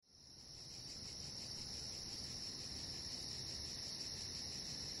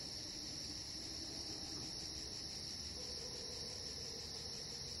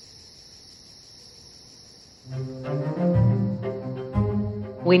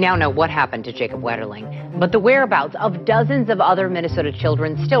We now know what happened to Jacob Wetterling, but the whereabouts of dozens of other Minnesota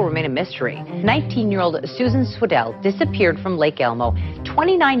children still remain a mystery. 19-year-old Susan Swedell disappeared from Lake Elmo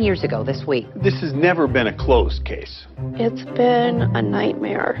 29 years ago this week. This has never been a closed case. It's been a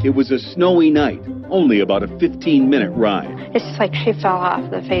nightmare. It was a snowy night, only about a 15-minute ride. It's just like she fell off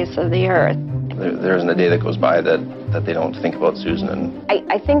the face of the earth. There isn't a day that goes by that they don't think about Susan.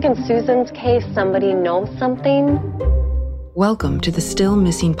 And I think in Susan's case, somebody knows something. Welcome to the Still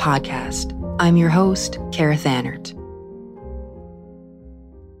Missing podcast. I'm your host, Kara Thannert.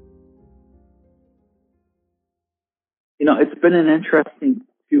 You know, it's been an interesting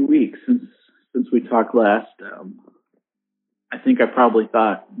few weeks since we talked last. I think I probably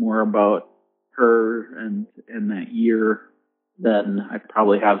thought more about her and that year than I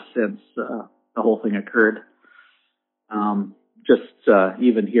probably have since the whole thing occurred.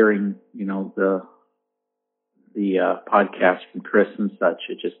 Even hearing, you know, the podcast from Chris and such,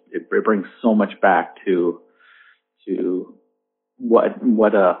 it brings so much back to what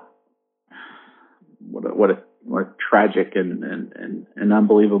a tragic and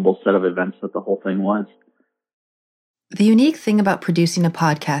unbelievable set of events that the whole thing was. The unique thing about producing a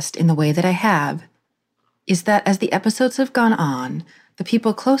podcast in the way that I have is that as the episodes have gone on, the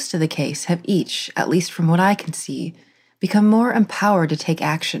people close to the case have each, at least from what I can see, become more empowered to take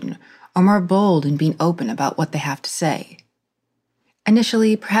action or more bold in being open about what they have to say.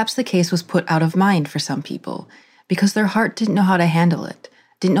 Initially, perhaps the case was put out of mind for some people because their heart didn't know how to handle it,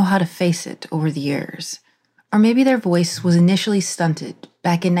 didn't know how to face it over the years. Or maybe their voice was initially stunted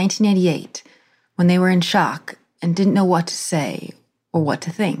back in 1988 when they were in shock and didn't know what to say or what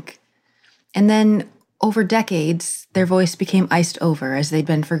to think. And then, over decades, their voice became iced over as they'd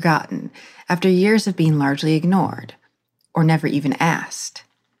been forgotten after years of being largely ignored, or never even asked.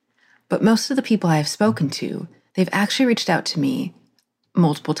 But most of the people I have spoken to, they've actually reached out to me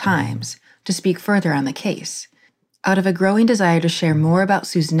multiple times to speak further on the case, out of a growing desire to share more about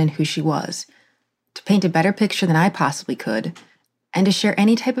Susan and who she was, to paint a better picture than I possibly could, and to share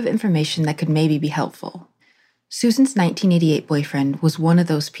any type of information that could maybe be helpful. Susan's 1988 boyfriend was one of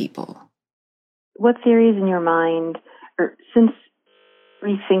those people. What theories in your mind, or since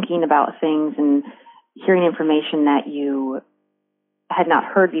rethinking about things and hearing information that you had not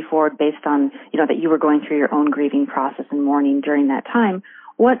heard before based on, you know, that you were going through your own grieving process and mourning during that time,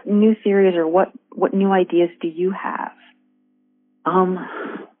 what new theories or what new ideas do you have? I'm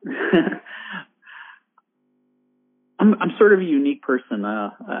sort of a unique person.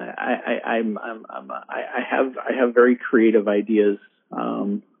 I have very creative ideas,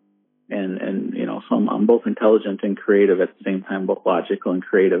 and you know, so I'm both intelligent and creative at the same time, both logical and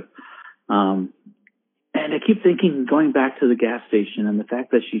creative. And I keep thinking, going back to the gas station and the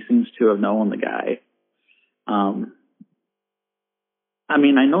fact that she seems to have known the guy. I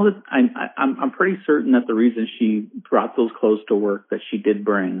mean, I know that I'm pretty certain that the reason she brought those clothes to work that she did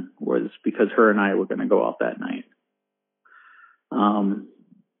bring was because her and I were going to go out that night.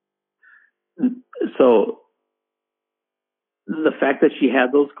 So the fact that she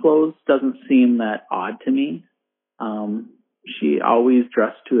had those clothes doesn't seem that odd to me. She always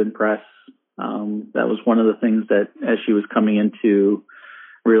dressed to impress. That was one of the things that, as she was coming into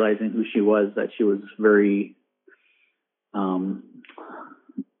realizing who she was, that she was very, that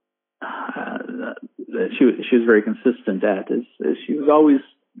she was very consistent at. Is she was always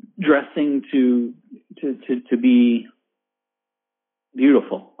dressing to be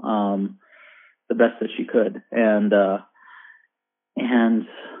beautiful, the best that she could, and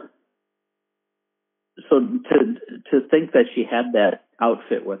so to think that she had that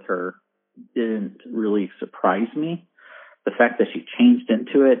outfit with her didn't really surprise me. The fact that she changed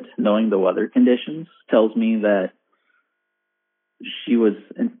into it, knowing the weather conditions, tells me that she was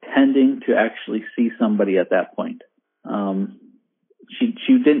intending to actually see somebody at that point.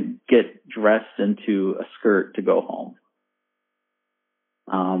 She didn't get dressed into a skirt to go home.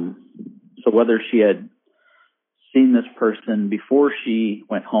 So whether she had seen this person before she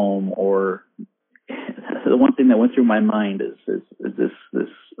went home, or the one thing that went through my mind is this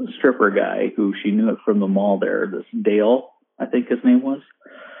stripper guy who she knew it from the mall there, this Dale, I think his name was.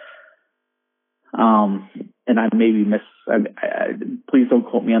 And I maybe please don't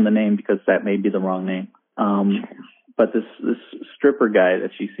quote me on the name because that may be the wrong name. But this stripper guy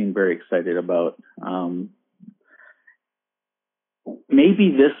that she seemed very excited about,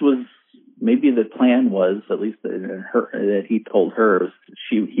 maybe the plan was, at least that he told her,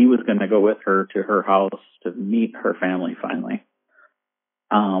 he was going to go with her to her house to meet her family finally.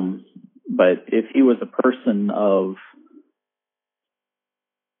 But if he was a person of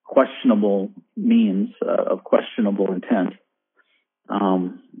questionable means, of questionable intent,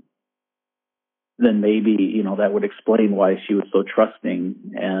 then maybe, that would explain why she was so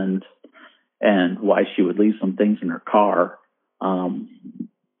trusting and why she would leave some things in her car,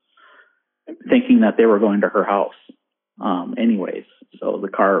 thinking that they were going to her house anyways. So the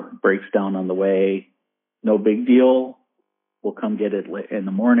car breaks down on the way. No big deal. We'll come get it in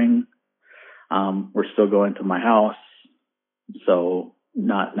the morning. We're still going to my house. So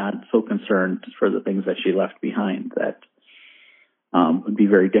not so concerned for the things that she left behind that would be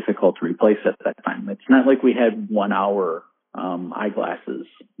very difficult to replace at that time. It's not like we had 1 hour eyeglasses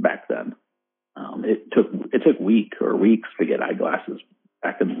back then. It took weeks to get eyeglasses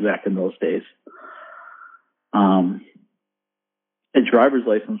back in those days. A driver's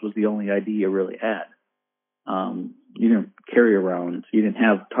license was the only ID you really had. You didn't carry around. You didn't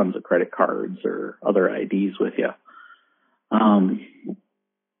have tons of credit cards or other IDs with you.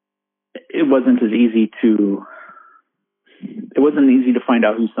 It wasn't easy to find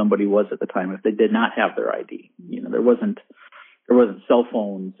out who somebody was at the time if they did not have their ID. There wasn't cell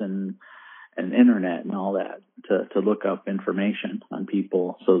phones and internet and all that to look up information on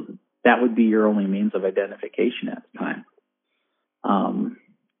people. So that would be your only means of identification at the time.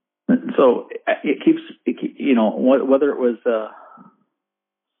 So it keeps whether it was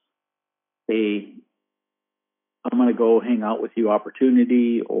I'm going to go hang out with you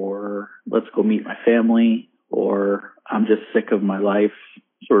opportunity, or let's go meet my family, or I'm just sick of my life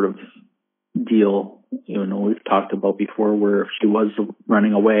sort of deal. We've talked about before where if she was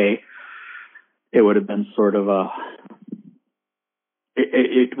running away, it would have been sort of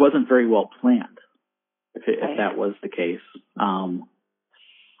it wasn't very well planned if that was the case.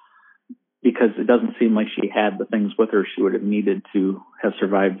 Because it doesn't seem like she had the things with her she would have needed to have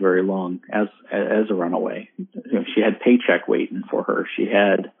survived very long as a runaway. She had paycheck waiting for her. She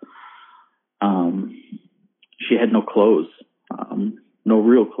had no clothes, no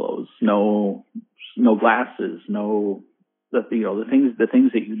real clothes, no glasses, the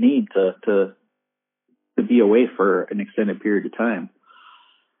things that you need to be away for an extended period of time.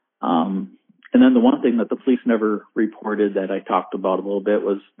 And then the one thing that the police never reported that I talked about a little bit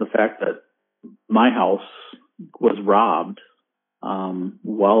was the fact that my house was robbed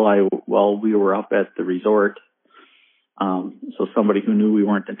while we were up at the resort. So somebody who knew we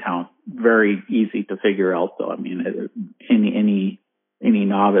weren't in town, very easy to figure out though. I mean, any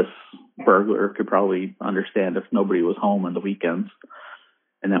novice burglar could probably understand if nobody was home on the weekends,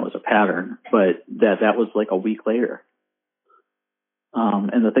 and that was a pattern. But that was like a week later.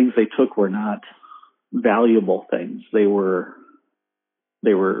 And the things they took were not valuable things. They were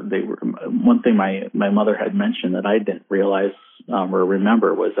one thing my mother had mentioned that I didn't realize or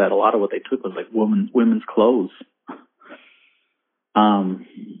remember was that a lot of what they took was like women's clothes.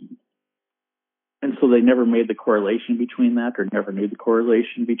 And so they never made the correlation between that, or never knew the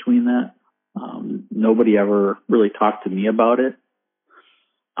correlation between that. Nobody ever really talked to me about it.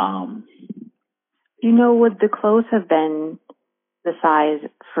 Would the clothes have been the size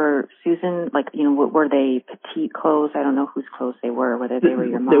for Susan? Like, were they petite clothes? I don't know whose clothes they were, whether they were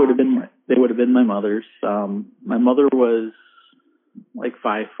your mom's. They would have been my mother's. My mother was like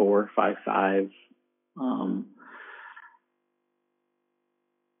 5'4", 5'5".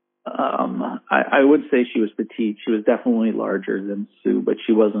 I would say she was petite. She was definitely larger than Sue, but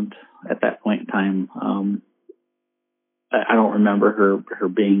she wasn't at that point in time. I don't remember her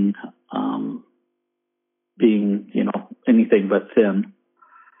being anything but thin.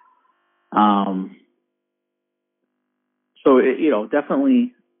 So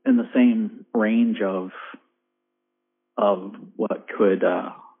definitely in the same range of what could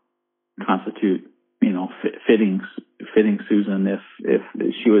constitute fitting Susan if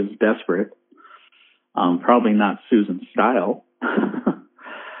she was desperate. Probably not Susan's style.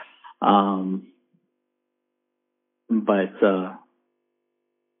 But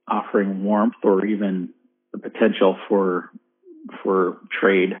offering warmth or even the potential for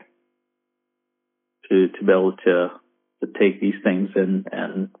trade to be able to take these things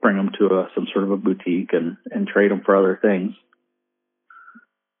and bring them to some sort of a boutique and trade them for other things.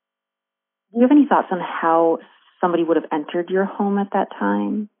 Do you have any thoughts on how somebody would have entered your home at that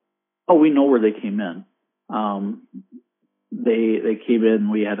time? Oh, we know where they came in. They came in.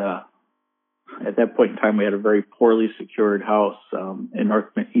 We had at that point in time, we had a very poorly secured house in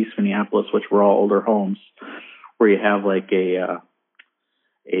East Minneapolis, which were all older homes, where you have like a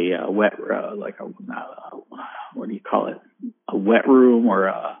wet, what do you call it? A wet room or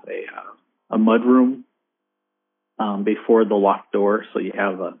a mud room before the locked door. So you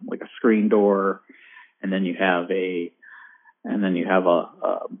have a screen door, and then you have the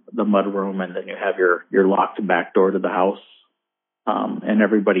mud room, and then you have your locked back door to the house. and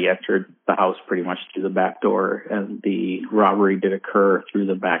everybody entered the house pretty much through the back door, and the robbery did occur through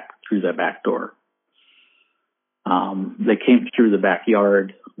the back door. They came through the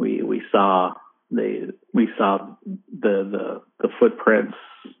backyard. We saw the footprints,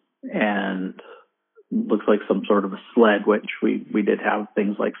 and looks like some sort of a sled, which we did have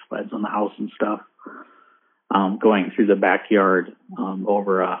things like sleds in the house and stuff, going through the backyard,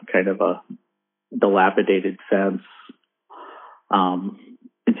 over a kind of a dilapidated fence,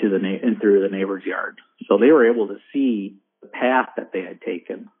 through the neighbor's yard. So they were able to see the path that they had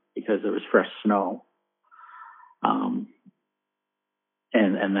taken because it was fresh snow.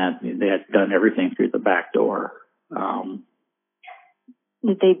 And that they had done everything through the back door.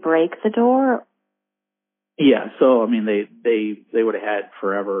 Did they break the door? Yeah. So, I mean, they would have had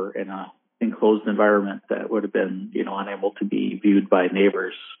forever in a enclosed environment that would have been, unable to be viewed by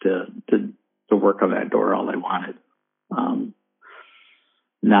neighbors to work on that door all they wanted.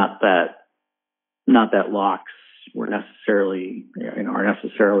 Not that locks were necessarily, are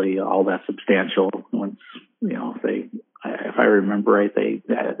necessarily all that substantial. Once, if I remember right, they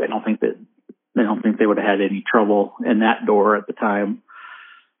don't think they would have had any trouble in that door at the time,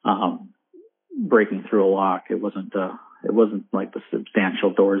 breaking through a lock. It wasn't like the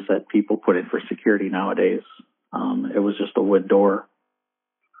substantial doors that people put in for security nowadays. It was just a wood door.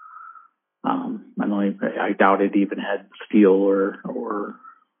 I doubt it even had steel or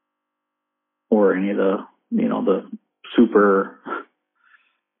any of the, the super,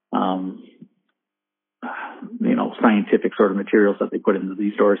 scientific sort of materials that they put into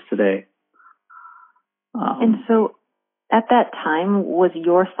these doors today. And so at that time, was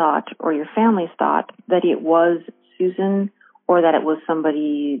your thought or your family's thought that it was Susan or that it was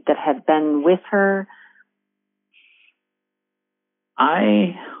somebody that had been with her?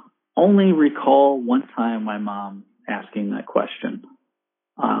 I only recall one time my mom asking that question.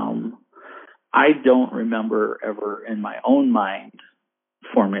 I don't remember ever in my own mind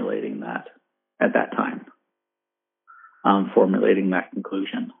formulating that at that time, formulating that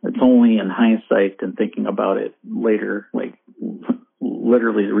conclusion. It's only in hindsight and thinking about it later, like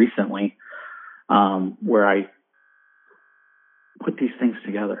literally recently, where I put these things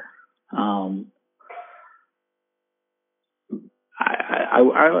together.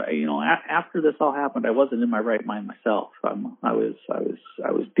 After this all happened, I wasn't in my right mind myself. I was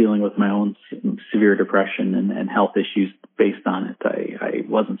dealing with my own severe depression and health issues based on it. I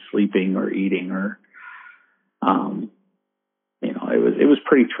wasn't sleeping or eating or, it was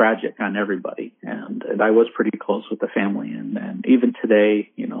pretty tragic on everybody. And I was pretty close with the family. And even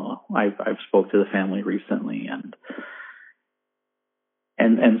today, I've spoke to the family recently and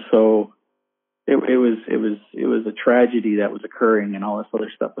so it was a tragedy that was occurring, and all this other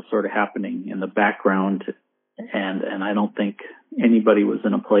stuff was sort of happening in the background, and I don't think anybody was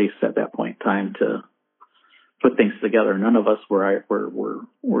in a place at that point in time to put things together. None of us were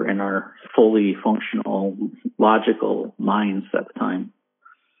in our fully functional, logical minds at the time.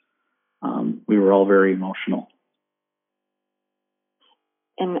 We were all very emotional.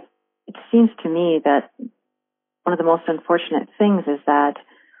 And it seems to me that one of the most unfortunate things is that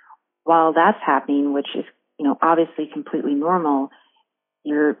while that's happening, which is, obviously completely normal,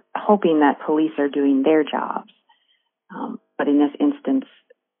 you're hoping that police are doing their jobs. But in this instance,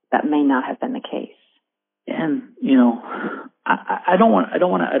 that may not have been the case. And, I don't want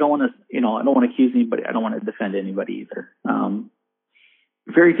to accuse anybody. I don't want to defend anybody either.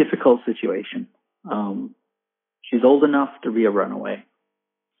 Very difficult situation. She's old enough to be a runaway.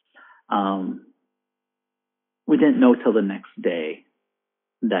 We didn't know till the next day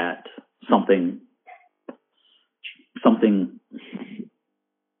that something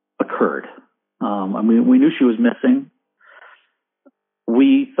occurred. We knew she was missing.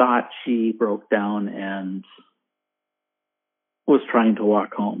 We thought she broke down and was trying to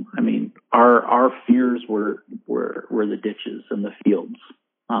walk home. I mean, our fears were the ditches and the fields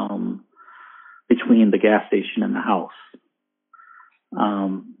between the gas station and the house.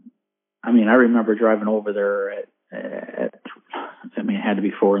 I remember driving over there at it had to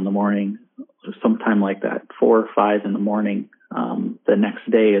be 4 a.m, sometime like that, 4 or 5 a.m. The next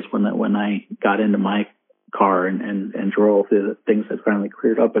day is when I got into my car and drove. The things had finally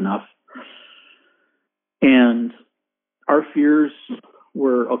cleared up enough. And our fears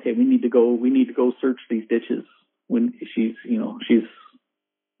were, okay, we need to go search these ditches when she's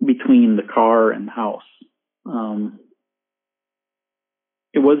between the car and the house.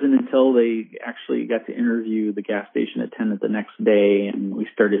 It wasn't until they actually got to interview the gas station attendant the next day, and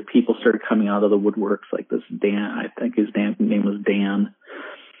people started coming out of the woodworks, like this Dan, I think his name was Dan.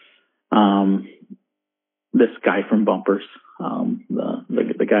 This guy from Bumpers,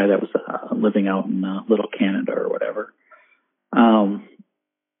 the guy that was living out in Little Canada or whatever.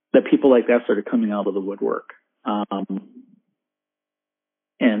 That people like that started coming out of the woodwork, and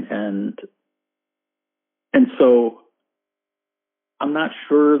so I'm not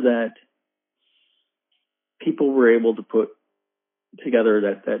sure that people were able to put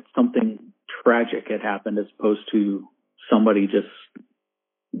together that something tragic had happened as opposed to somebody just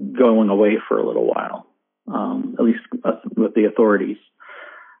going away for a little while, at least with the authorities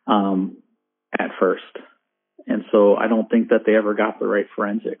at first. And so I don't think that they ever got the right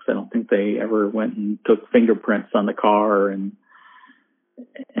forensics. I don't think they ever went and took fingerprints on the car and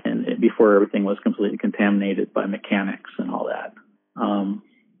before everything was completely contaminated by mechanics and all that.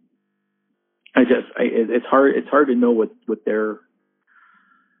 It's hard to know what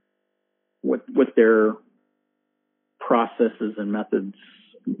their processes and methods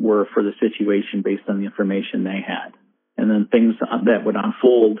were for the situation based on the information they had. And then things that would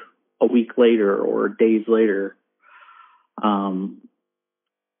unfold a week later or days later,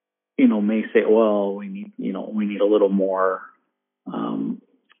 may say, well, we need a little more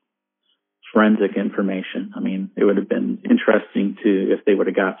forensic information. I mean, it would have been interesting if they would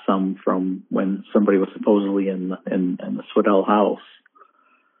have got some from when somebody was supposedly in the Swedell house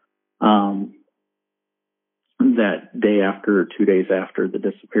that day after, 2 days after the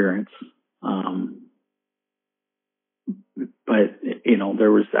disappearance. But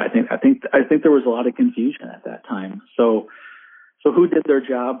there was, I think there was a lot of confusion at that time. So who did their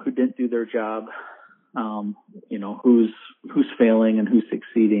job? Who didn't do their job? Who's failing and who's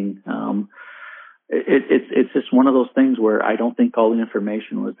succeeding? It's just one of those things where I don't think all the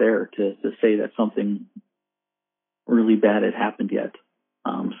information was there to say that something really bad had happened yet.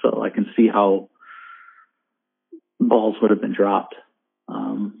 So I can see how balls would have been dropped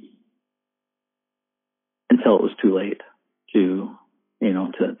until it was too late to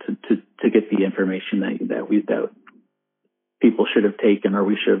get the information that people should have taken or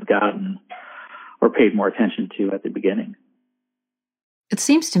we should have gotten or paid more attention to at the beginning. It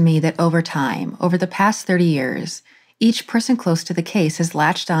seems to me that over time, over the past 30 years, each person close to the case has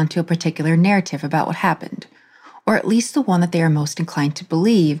latched on to a particular narrative about what happened, or at least the one that they are most inclined to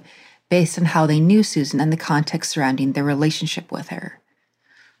believe based on how they knew Susan and the context surrounding their relationship with her.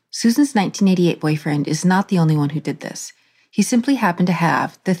 Susan's 1988 boyfriend is not the only one who did this. He simply happened to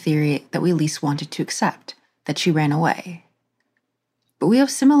have the theory that we least wanted to accept, that she ran away. But we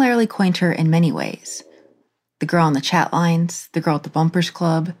have similarly coined her in many ways. The girl on the chat lines, the girl at the Bumpers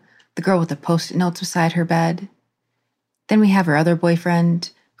Club, the girl with the post-it notes beside her bed. Then we have her other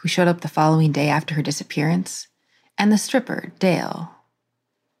boyfriend, who showed up the following day after her disappearance, and the stripper, Dale.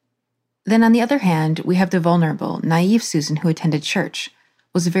 Then on the other hand, we have the vulnerable, naive Susan who attended church,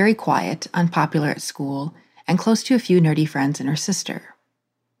 was very quiet, unpopular at school, and close to a few nerdy friends and her sister.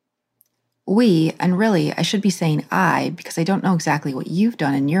 We, and really I should be saying I, because I don't know exactly what you've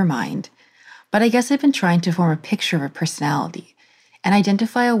done in your mind, but I guess I've been trying to form a picture of her personality and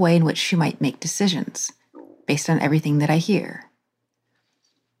identify a way in which she might make decisions, based on everything that I hear.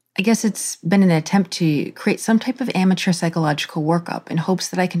 I guess it's been an attempt to create some type of amateur psychological workup in hopes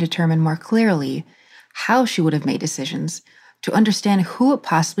that I can determine more clearly how she would have made decisions, to understand who it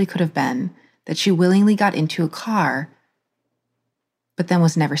possibly could have been that she willingly got into a car, but then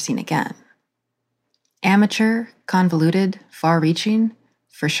was never seen again. Amateur, convoluted, far-reaching?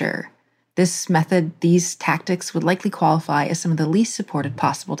 For sure. This method, these tactics would likely qualify as some of the least supported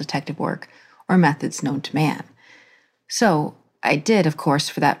possible detective work or methods known to man. So, I did, of course,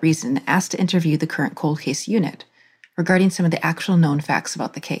 for that reason, ask to interview the current cold case unit regarding some of the actual known facts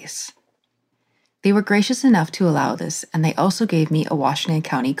about the case. They were gracious enough to allow this, and they also gave me a Washington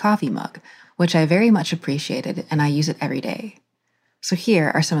County coffee mug, which I very much appreciated, and I use it every day. So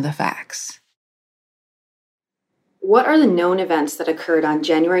here are some of the facts. What are the known events that occurred on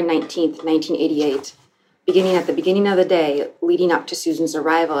January 19th, 1988, beginning at the beginning of the day, leading up to Susan's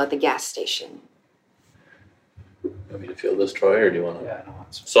arrival at the gas station? Want me to field this, Troy, or do you want to? Yeah, no.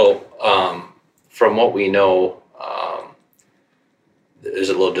 So, from what we know, there's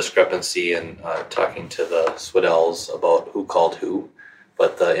a little discrepancy in talking to the Swedells about who called who,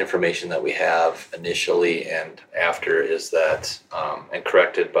 but the information that we have initially and after is that, and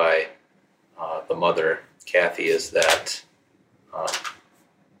corrected by the mother, Kathy, is that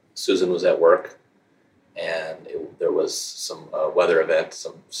Susan was at work and there was some weather event,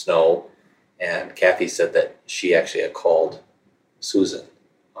 some snow, and Kathy said that she actually had called Susan,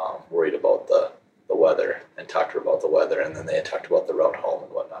 worried about the weather, and talked to her about the weather, and then they had talked about the route home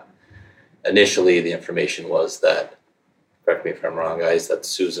and whatnot. Initially, the information was that, correct me if I'm wrong, guys, that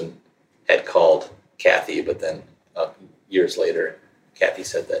Susan had called Kathy, but then years later, Kathy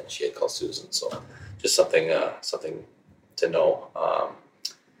said that she had called Susan. So just something to know.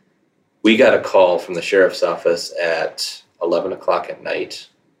 We got a call from the sheriff's office at 11 o'clock at night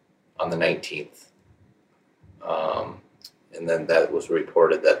on the 19th. And then that was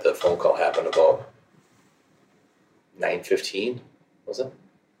reported that the phone call happened about 9:15, was it?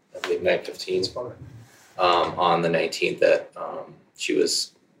 I believe 9:15 on the 19th that she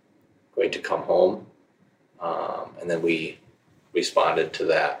was going to come home. And then we responded to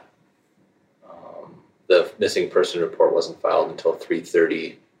that. The missing person report wasn't filed until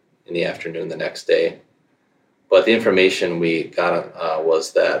 3:30 in the afternoon the next day. But the information we got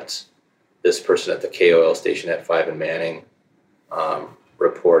was that this person at the KOL station at 5 and Manning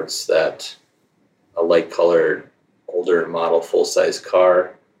reports that a light-colored, older model full-size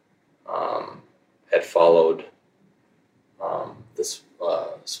car had followed this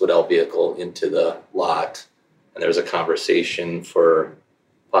Swedell vehicle into the lot. And there was a conversation for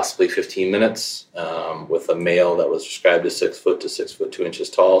possibly 15 minutes with a male that was described as 6 foot to 6 foot 2 inches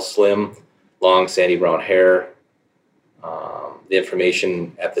tall, slim, long, sandy brown hair. The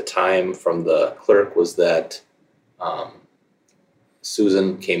information at the time from the clerk was that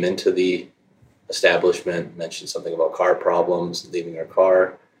Susan came into the establishment, mentioned something about car problems, leaving her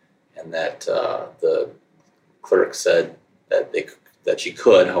car, and that the clerk said that she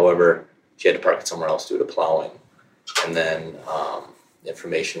could, however, she had to park it somewhere else due to plowing. And then the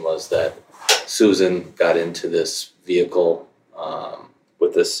information was that Susan got into this vehicle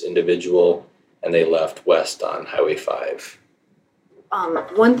with this individual, and they left west on Highway 5.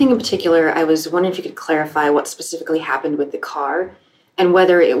 One thing in particular, I was wondering if you could clarify what specifically happened with the car and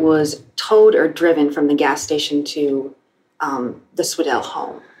whether it was towed or driven from the gas station to the Swedell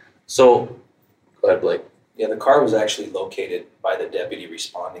home. So, go ahead, Blake. Yeah, the car was actually located by the deputy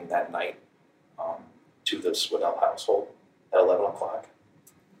responding that night to the Swedell household at 11 o'clock.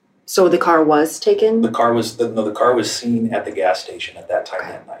 So the car was taken? The car was seen at the gas station at that time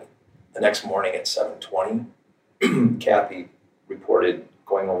that night. The next morning at 7:20, Kathy reported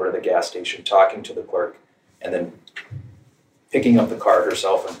going over to the gas station, talking to the clerk, and then picking up the car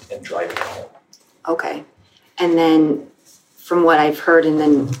herself and driving home. Okay. And then from what I've heard, and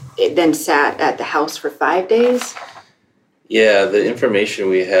then it then sat at the house for 5 days? Yeah, the information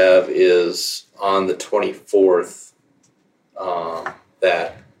we have is on the 24th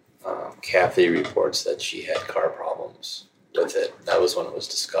that Kathy reports that she had car problems with it. That was when it was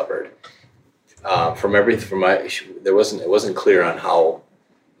discovered. It wasn't clear on how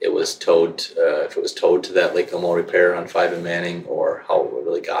it was towed, if it was towed to that Lake Elmo repair on 5 and Manning, or how it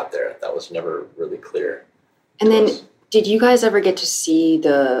really got there. That was never really clear. And then, did you guys ever get to see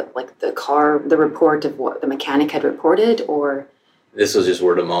the report of what the mechanic had reported, or? This was just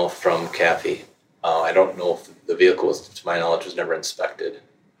word of mouth from Kathy. I don't know if the vehicle was, to my knowledge, was never inspected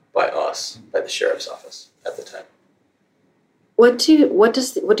by us, by the sheriff's office at the time. What do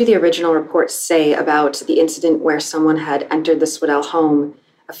the original reports say about the incident where someone had entered the Swedell home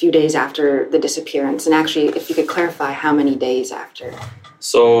a few days after the disappearance? And actually, if you could clarify how many days after.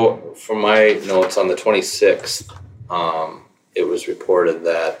 So, from my notes on the 26th, it was reported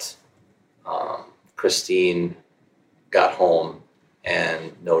that Christine got home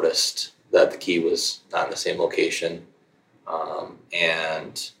and noticed that the key was not in the same location,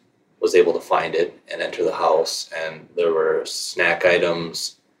 and was able to find it and enter the house. And there were snack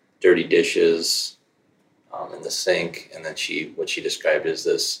items, dirty dishes in the sink, and then what she described as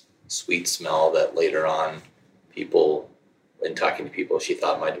this sweet smell that later on in talking to people, she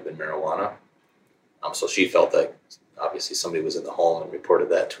thought might have been marijuana. So she felt that obviously somebody was in the home and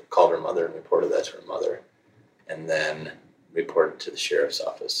called her mother and reported that to her mother, and then reported to the sheriff's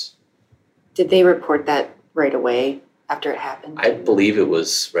office. Did they report that right away after it happened? I believe it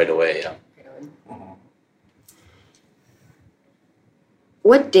was right away, yeah.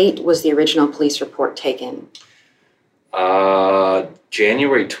 What date was the original police report taken?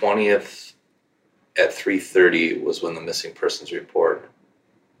 January 20th at 3:30 was when the missing persons report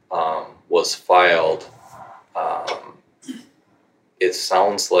was filed. It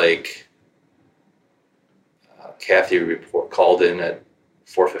sounds like Kathy called in at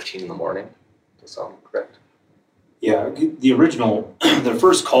 4:15 in the morning. Does that sound correct? Yeah, the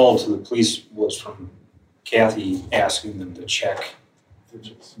first call to the police was from Kathy asking them to check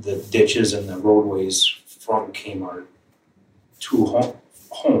the ditches and the roadways from Kmart to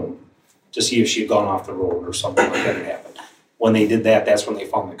home to see if she had gone off the road or something like that had happened. When they did that, that's when they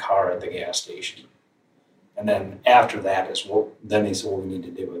found the car at the gas station. And then after that then they said, well, we need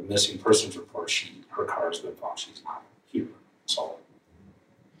to do a missing persons report. Her car's been found. She's not here. So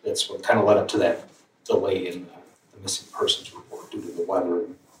that's what kind of led up to that delay in the missing persons report due to the weather.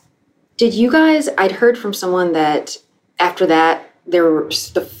 Did you guys, I'd heard from someone that after that, there were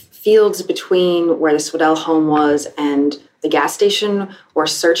the fields between where the Swedell home was and the gas station were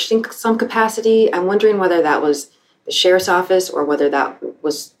searched in some capacity. I'm wondering whether that was the sheriff's office or whether that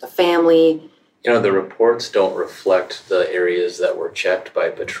was the family. You know, the reports don't reflect the areas that were checked by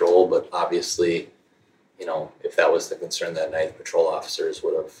patrol, but obviously, you know, if that was the concern that night, the patrol officers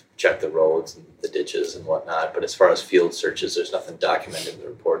would have checked the roads and the ditches and whatnot. But as far as field searches, there's nothing documented in the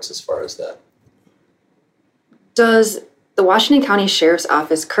reports as far as that. Does the Washington County Sheriff's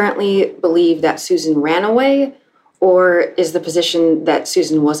Office currently believe that Susan ran away, or is the position that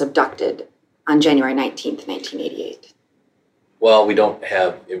Susan was abducted on January 19th, 1988? Well, we don't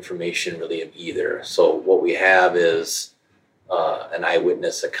have information really of either. So what we have is an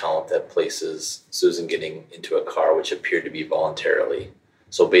eyewitness account that places Susan getting into a car which appeared to be voluntarily.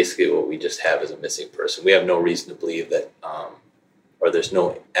 So basically what we just have is a missing person. We have no reason to believe that, or there's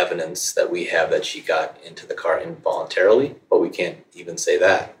no evidence that we have that she got into the car involuntarily, but we can't even say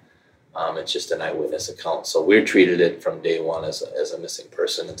that. It's just an eyewitness account. So we're treated it from day one as a missing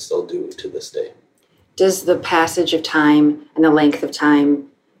person and still do to this day. Does the passage of time and the length of time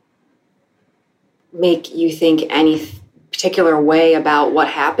make you think any particular way about what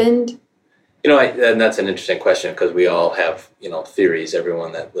happened? You know, and that's an interesting question because we all have, you know, theories.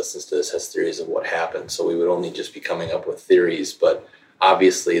 Everyone that listens to this has theories of what happened. So we would only just be coming up with theories. But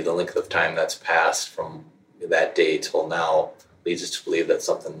obviously the length of time that's passed from that day till now leads us to believe that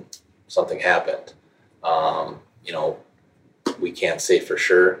something happened. You know, we can't say for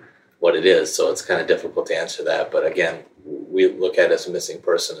sure what it is, so it's kind of difficult to answer that. But again, we look at it as a missing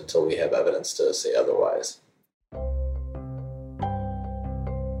person until we have evidence to say otherwise.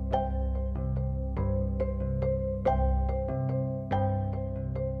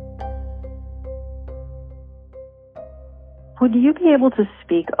 Would you be able to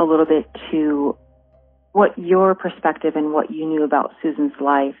speak a little bit to what your perspective and what you knew about Susan's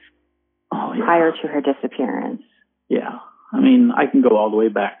life prior to her disappearance? Yeah. I mean, I can go all the way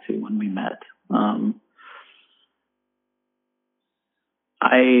back to when we met.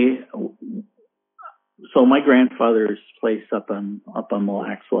 So my grandfather's place up on Mille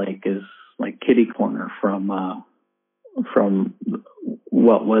Lacs Lake is like kitty corner from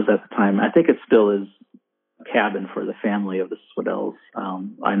what was at the time. I think it still is a cabin for the family of the Swedells.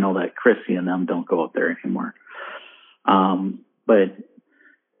 I know that Chrissy and them don't go up there anymore. But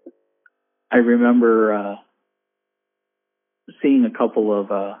I remember seeing a couple of,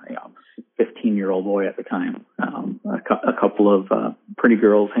 15-year-old boy at the time, a couple of pretty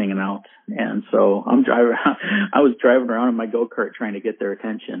girls hanging out. And so I was driving around in my go-kart trying to get their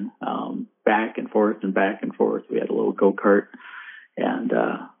attention, back and forth and back and forth. We had a little go-kart. And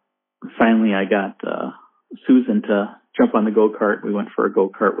finally I got Susan to jump on the go-kart. We went for a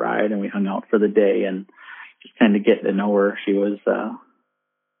go-kart ride and we hung out for the day and just kind of get to know her. She was a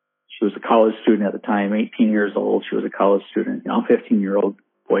college student at the time, 18 years old. She was a college student, 15-year-old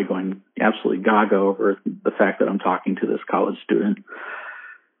boy going absolutely gaga over the fact that I'm talking to this college student.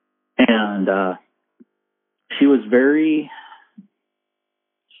 And she was very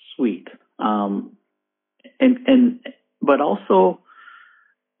sweet. But also,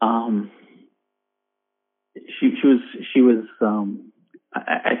 she was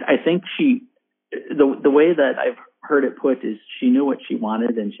I think the way that I've heard it put is she knew what she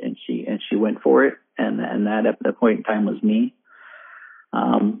wanted and she went for it, and that at that point in time was me.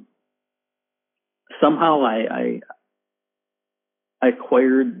 Somehow I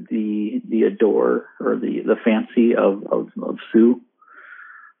acquired the adore or the fancy of Sue,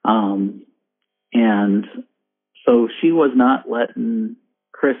 and so she was not letting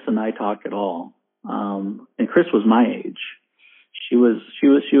Chris and I talk at all. And Chris was my age. She was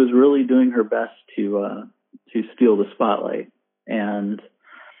really doing her best to steal the spotlight, and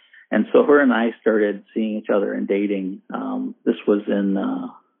so her and I started seeing each other and dating. This was in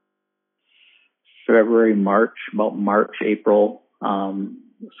February, March, about March, April.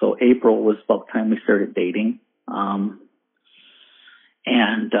 So April was about the time we started dating. I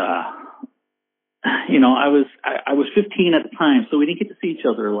was 15 at the time, so we didn't get to see each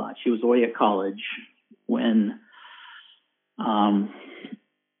other a lot. She was away at college when,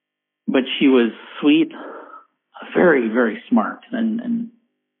 but she was sweet, very, very smart. And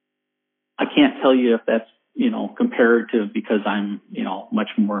I can't tell you if that's, comparative because I'm,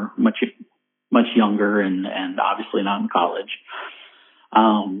 much younger and obviously not in college.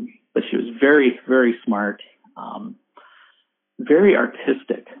 But she was very, very smart, very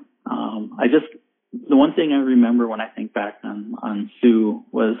artistic. The one thing I remember when I think back on Sue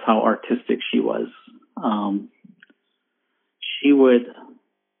was how artistic she was. she would,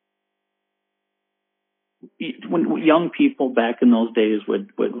 when young people back in those days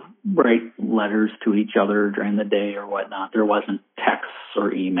would write letters to each other during the day or whatnot. There wasn't texts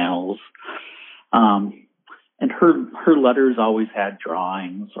or emails. And her letters always had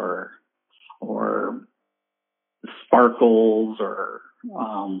drawings or sparkles or,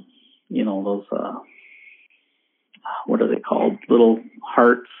 those, what are they called? Little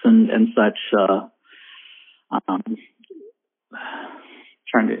hearts and such,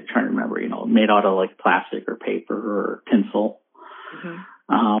 trying to remember, made out of like plastic or paper or tinsel.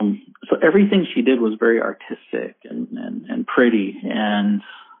 Mm-hmm. So everything she did was very artistic and pretty and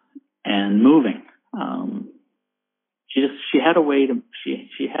moving. She had a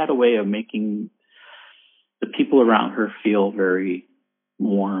way of making the people around her feel very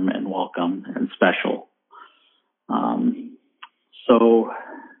warm and welcome and special. So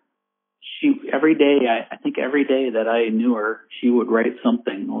every day, I think every day that I knew her, she would write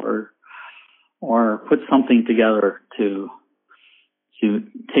something or put something together to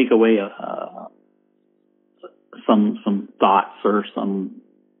take away some thoughts or some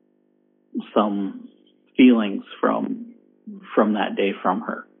feelings from that day from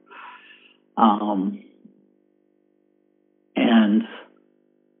her. And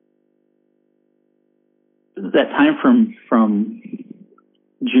that time from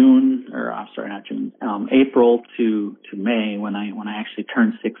April to May when I actually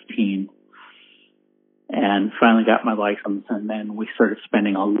turned 16 and finally got my license, and then we started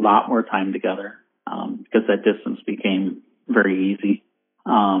spending a lot more time together because that distance became very easy.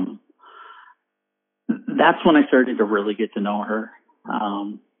 That's when I started to really get to know her.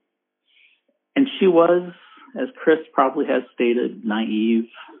 And she was, as Chris probably has stated, naive,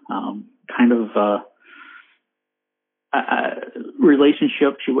 kind of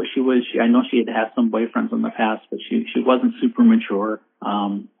relationship. She was. I know she had some boyfriends in the past, but she wasn't super mature.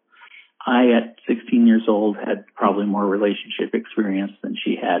 I, at 16 years old, had probably more relationship experience than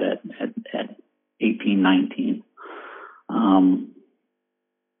she had at 18, 19.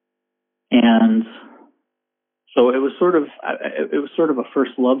 And so it was sort of a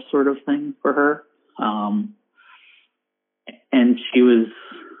first love sort of thing for her. And she was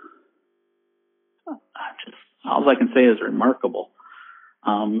all I can say is remarkable.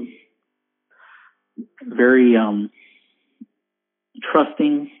 Very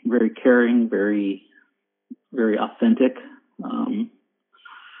trusting, very caring, very, very authentic.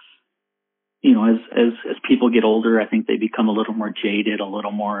 As people get older, I think they become a little more jaded, a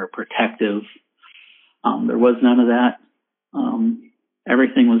little more protective. There was none of that.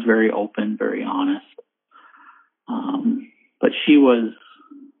 Everything was very open, very honest. But she was,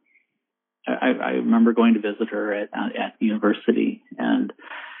 I remember going to visit her at university, and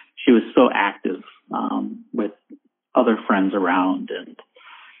she was so active with other friends around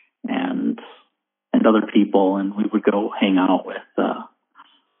and other people, and we would go hang out with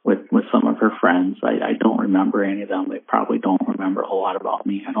some of her friends. I don't remember any of them. They probably don't remember a whole lot about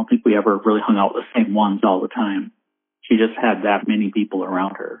me. I don't think we ever really hung out with the same ones all the time. She just had that many people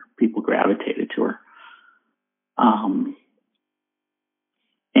around her. People gravitated to her.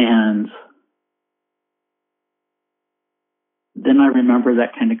 And then I remember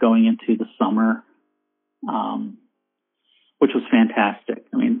that kind of going into the summer, which was fantastic.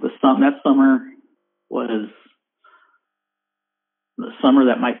 I mean, that summer was the summer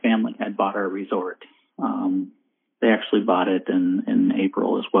that my family had bought our resort. They actually bought it in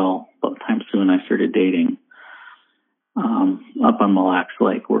April as well. By the time Sue and I started dating, up on Mille Lacs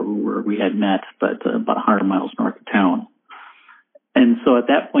Lake where we had met, but about 100 miles north of town. And so at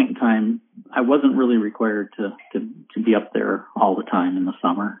that point in time, I wasn't really required to be up there all the time in the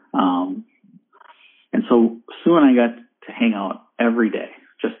summer. And so Sue and I got to hang out every day,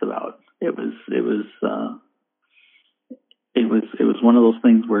 just about. It was one of those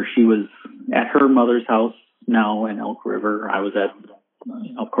things where she was at her mother's house now in Elk River. I was at,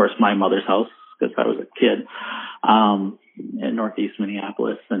 of course, my mother's house because I was a kid, in Northeast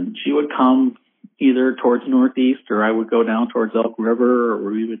Minneapolis. And she would come either towards Northeast, or I would go down towards Elk River,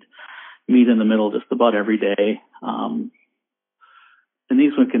 or we would meet in the middle just about every day. And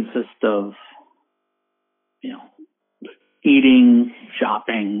these would consist of, eating,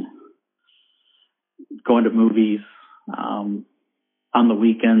 shopping, going to movies, on the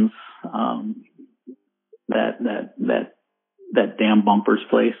weekends, that damn Bumpers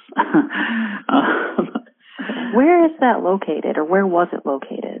place. Where is that located, or where was it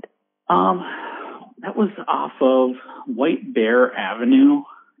located? That was off of White Bear Avenue,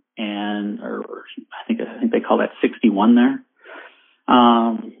 or I think they call that 61 there,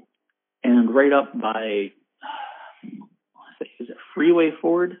 and right up by is it Freeway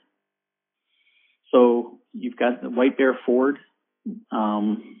Ford? So you've got the White Bear Ford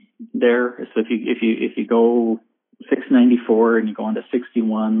there. So if you go 694 and you go into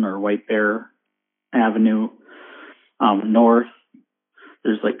 61 or White Bear Avenue north,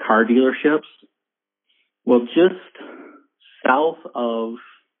 there's like car dealerships. Well, just south of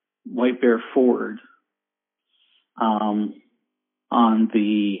White Bear Ford, on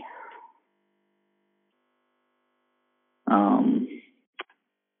the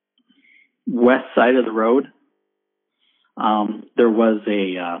west side of the road, there was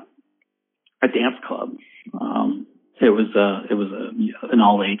a dance club. It was an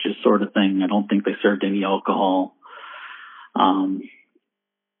all ages sort of thing. I don't think they served any alcohol. And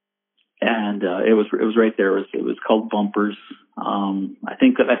it was right there. It was called Bumpers. I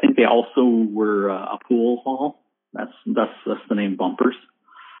think they also were a pool hall. That's the name, Bumpers.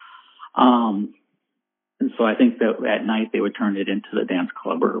 And so I think that at night they would turn it into the dance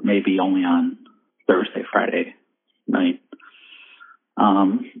club, or maybe only on Thursday, Friday night.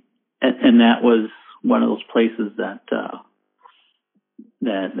 And that was one of those places that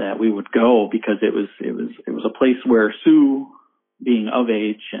we would go, because it was a place where Sue, being of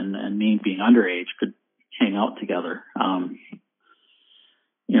age and me being underage, could hang out together.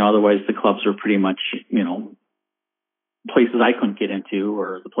 Otherwise the clubs were pretty much, places I couldn't get into,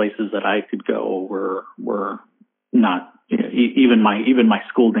 or the places that I could go were not, even my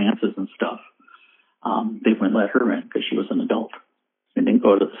school dances and stuff. They wouldn't let her in because she was an adult and didn't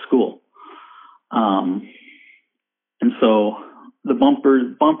go to the school. And so the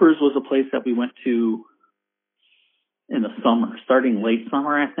Bumpers was a place that we went to in the summer, starting late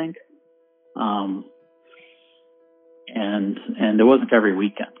summer, I think. And it wasn't every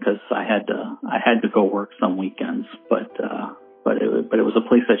weekend, because I had to go work some weekends, but it was a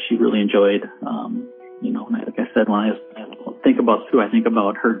place that she really enjoyed. Like I said, when I think about Sue, I think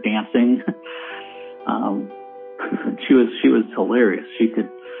about her dancing. She was hilarious. She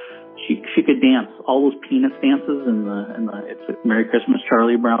could dance all those Peanuts dances in the It's a Merry Christmas,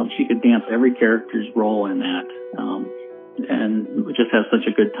 Charlie Brown. She could dance every character's role in that, and we just had such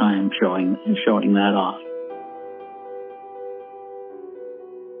a good time showing that off.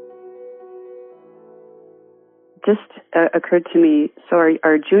 Just occurred to me, so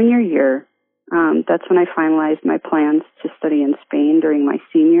our junior year, that's when I finalized my plans to study in Spain during my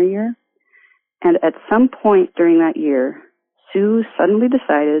senior year. And at some point during that year, Sue suddenly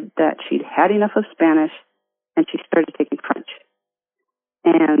decided that she'd had enough of Spanish, and she started taking French.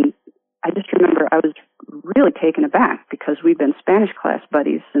 And I just remember I was really taken aback, because we'd been Spanish class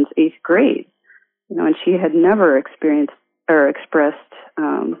buddies since 8th grade, and she had never experienced or expressed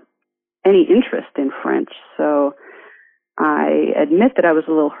any interest in French. So I admit that I was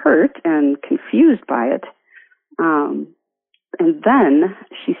a little hurt and confused by it. And then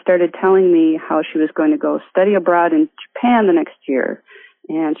she started telling me how she was going to go study abroad in Japan the next year,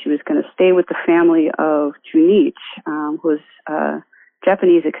 and she was going to stay with the family of Junichi, who was a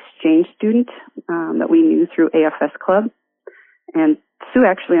Japanese exchange student that we knew through AFS Club. And Sue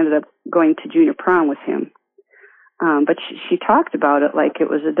actually ended up going to junior prom with him. But she talked about it like it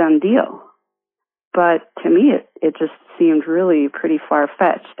was a done deal. But to me, it just seemed really pretty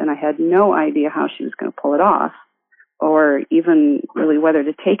far-fetched, and I had no idea how she was going to pull it off, or even really whether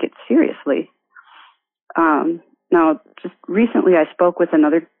to take it seriously. Now, just recently I spoke with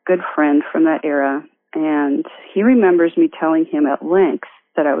another good friend from that era, and he remembers me telling him at length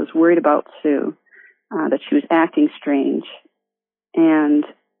that I was worried about Sue, that she was acting strange. And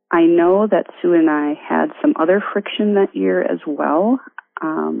I know that Sue and I had some other friction that year as well.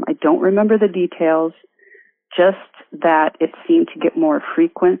 I don't remember the details, just that it seemed to get more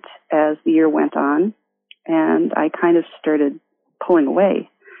frequent as the year went on, and I kind of started pulling away.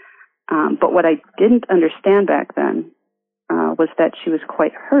 But what I didn't understand back then was that she was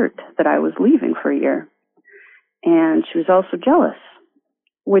quite hurt that I was leaving for a year. And she was also jealous,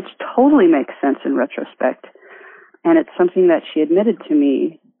 which totally makes sense in retrospect. And it's something that she admitted to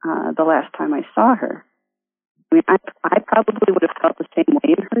me the last time I saw her. I mean, I probably would have felt the same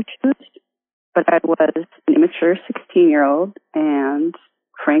way in her shoes, but I was an immature 16-year-old, and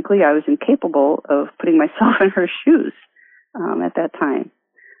frankly, I was incapable of putting myself in her shoes at that time.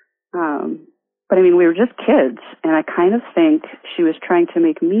 But I mean, we were just kids, and I kind of think she was trying to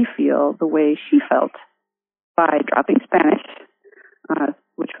make me feel the way she felt by dropping Spanish,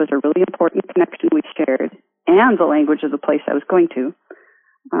 which was a really important connection we shared, and the language of the place I was going to,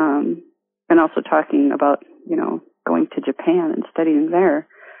 and also talking about, going to Japan and studying there.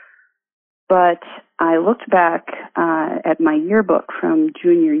 But I looked back at my yearbook from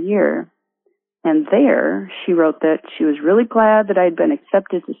junior year, And there, she wrote that she was really glad that I had been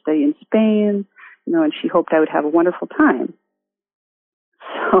accepted to study in Spain, and she hoped I would have a wonderful time.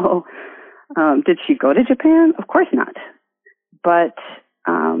 So, did she go to Japan? Of course not. But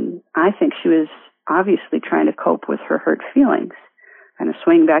I think she was obviously trying to cope with her hurt feelings, kind of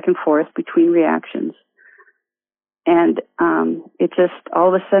swaying back and forth between reactions. And it just,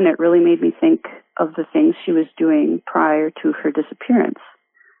 all of a sudden, it really made me think of the things she was doing prior to her disappearance.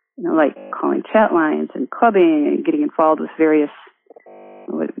 Like calling chat lines and clubbing and getting involved with various,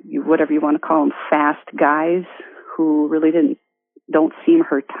 whatever you want to call them, fast guys who really don't seem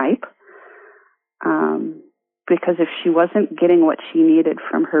her type. Because if she wasn't getting what she needed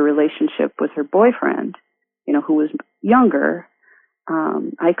from her relationship with her boyfriend, who was younger,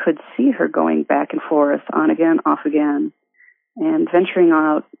 I could see her going back and forth, on again, off again, and venturing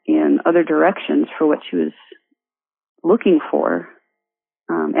out in other directions for what she was looking for.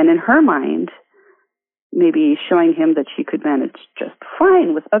 And in her mind, maybe showing him that she could manage just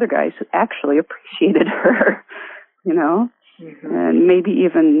fine with other guys who actually appreciated her, and maybe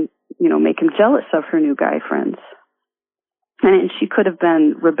even, make him jealous of her new guy friends. And she could have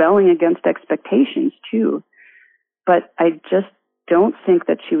been rebelling against expectations too. But I just don't think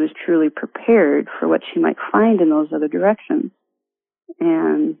that she was truly prepared for what she might find in those other directions.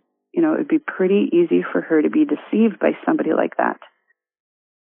 And, it would be pretty easy for her to be deceived by somebody like that.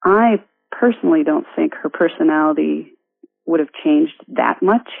 I personally don't think her personality would have changed that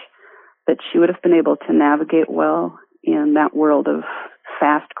much, that she would have been able to navigate well in that world of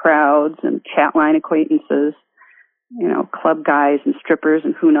fast crowds and chat line acquaintances, club guys and strippers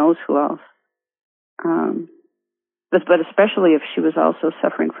and who knows who else. But especially if she was also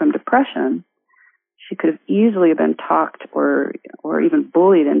suffering from depression, she could have easily been talked or even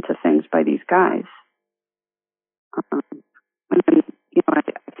bullied into things by these guys. And then, I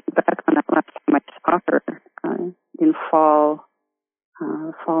think back on that last time I saw her in fall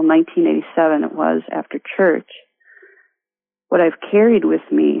 1987, it was, after church. What I've carried with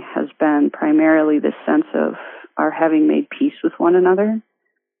me has been primarily this sense of our having made peace with one another,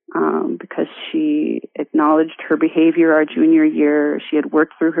 because she acknowledged her behavior our junior year. She had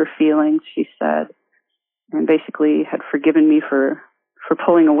worked through her feelings, she said, and basically had forgiven me for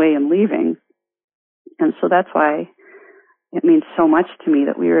pulling away and leaving. And so that's why it means so much to me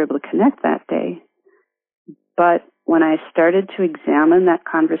that we were able to connect that day. But when I started to examine that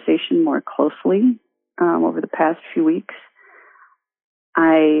conversation more closely over the past few weeks,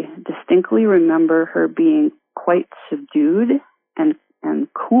 I distinctly remember her being quite subdued and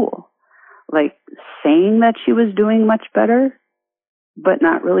cool, like saying that she was doing much better, but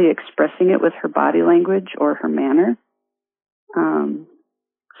not really expressing it with her body language or her manner.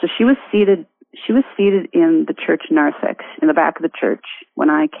 So she was seated in the church narthex, in the back of the church, when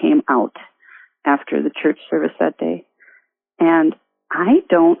I came out after the church service that day. And I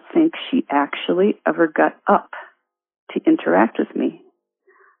don't think she actually ever got up to interact with me.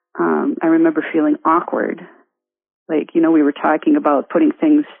 I remember feeling awkward. Like, we were talking about putting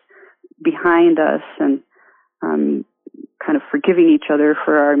things behind us and kind of forgiving each other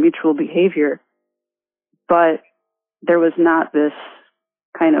for our mutual behavior. But there was not this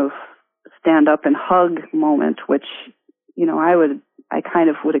kind of stand up and hug moment, which, I kind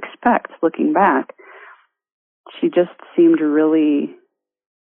of would expect looking back. She just seemed really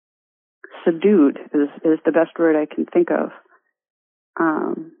subdued is the best word I can think of.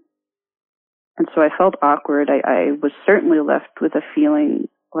 And so I felt awkward. I was certainly left with a feeling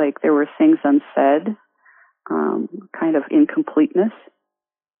like there were things unsaid, kind of incompleteness.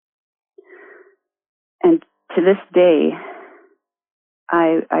 And to this day,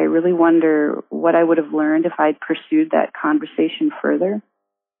 I really wonder what I would have learned if I'd pursued that conversation further.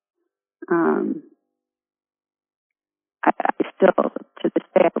 I still, to this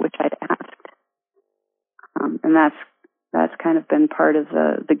day, I wish I'd asked. And that's kind of been part of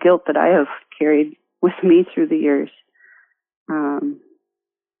the guilt that I have carried with me through the years.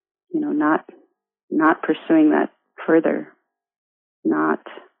 Not pursuing that further, not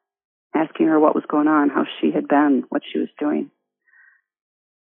asking her what was going on, how she had been, what she was doing.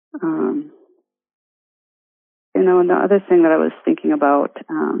 And the other thing that I was thinking about,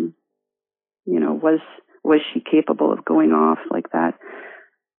 was she capable of going off like that?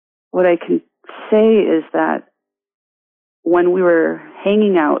 What I can say is that when we were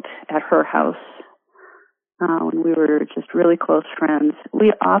hanging out at her house, when we were just really close friends,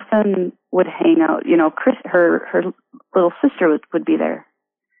 we often would hang out. Chris, her little sister would be there.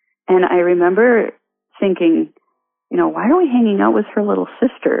 And I remember thinking, why are we hanging out with her little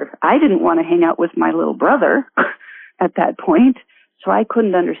sister? I didn't want to hang out with my little brother at that point. So I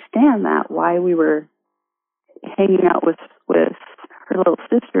couldn't understand that, why we were hanging out with her little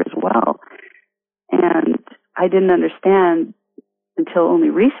sister as well. And I didn't understand until only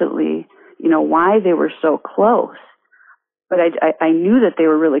recently, why they were so close. But I knew that they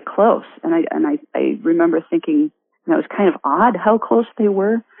were really close. And I remember thinking, it was kind of odd how close they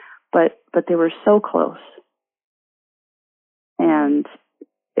were, but they were so close. And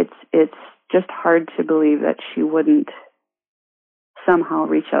it's just hard to believe that she wouldn't somehow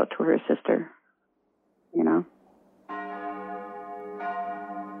reach out to her sister,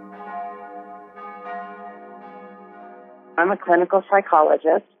 I'm a clinical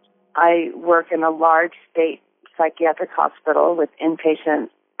psychologist. I work in a large state psychiatric hospital with inpatient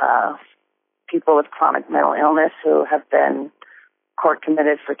people with chronic mental illness who have been court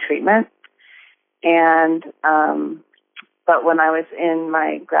committed for treatment. And but when I was in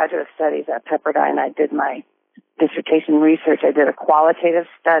my graduate studies at Pepperdine, I did my dissertation research. I did a qualitative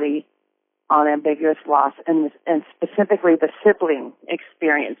study on ambiguous loss and specifically the sibling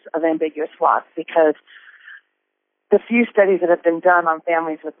experience of ambiguous loss, because the few studies that have been done on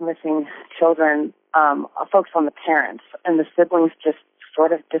families with missing children focus on the parents, and the siblings just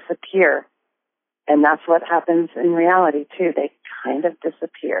sort of disappear. And that's what happens in reality, too. They kind of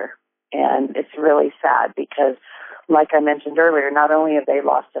disappear. And it's really sad because, like I mentioned earlier, not only have they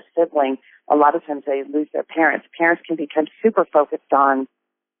lost a sibling, a lot of times they lose their parents. Parents can become super focused on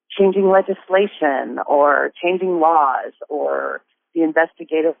changing legislation or changing laws or the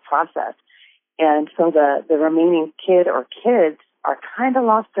investigative process. And so the remaining kid or kids are kind of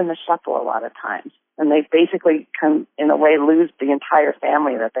lost in the shuffle a lot of times. And they basically in a way, lose the entire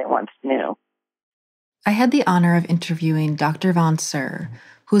family that they once knew. I had the honor of interviewing Dr. Von Sur,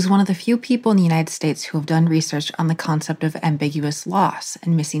 who is one of the few people in the United States who have done research on the concept of ambiguous loss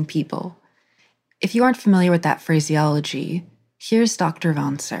and missing people. If you aren't familiar with that phraseology, here's Dr.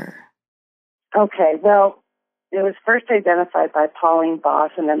 Von Sur. Okay, well, it was first identified by Pauline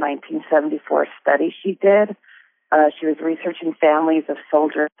Boss in a 1974 study she did. She was researching families of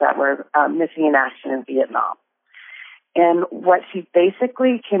soldiers that were missing in action in Vietnam. And what she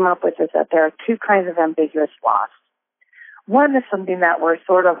basically came up with is that there are two kinds of ambiguous loss. One is something that we're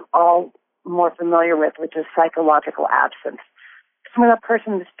sort of all more familiar with, which is psychological absence. It's when a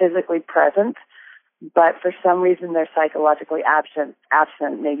person is physically present, but for some reason they're psychologically absent,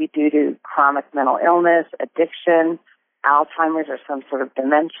 maybe due to chronic mental illness, addiction, Alzheimer's or some sort of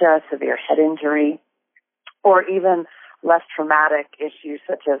dementia, severe head injury, or even less traumatic issues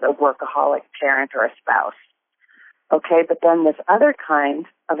such as a workaholic parent or a spouse. Okay, but then this other kind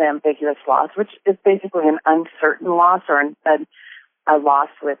of ambiguous loss, which is basically an uncertain loss or a loss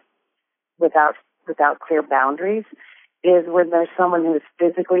without clear boundaries, is when there's someone who is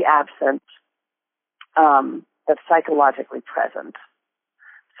physically absent but psychologically present.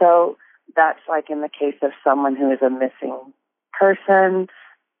 So that's like in the case of someone who is a missing person,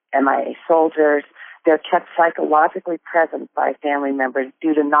 MIA soldiers. They're kept psychologically present by family members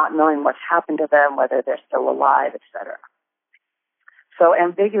due to not knowing what's happened to them, whether they're still alive, etc. So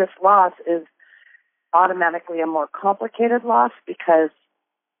ambiguous loss is automatically a more complicated loss because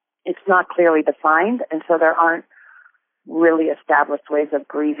it's not clearly defined, and so there aren't really established ways of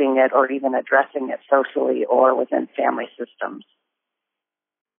grieving it or even addressing it socially or within family systems.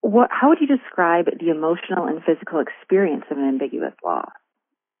 How would you describe the emotional and physical experience of an ambiguous loss?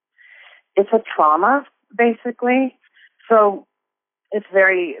 It's a trauma, basically. So it's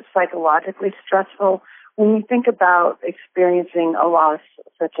very psychologically stressful. When you think about experiencing a loss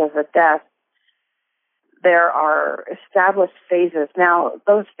such as a death, there are established phases. Now,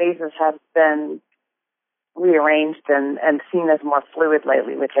 those phases have been rearranged and seen as more fluid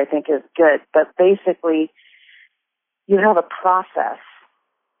lately, which I think is good. But basically, you have a process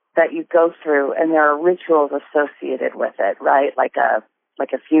that you go through, and there are rituals associated with it, right? Like a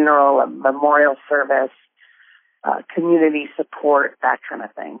funeral, a memorial service, community support, that kind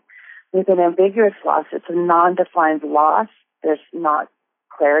of thing. With an ambiguous loss, it's a non-defined loss. There's not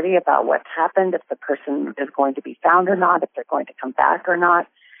clarity about what's happened, if the person is going to be found or not, if they're going to come back or not.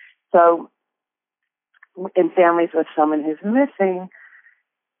 So in families with someone who's missing,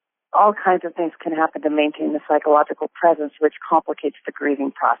 all kinds of things can happen to maintain the psychological presence, which complicates the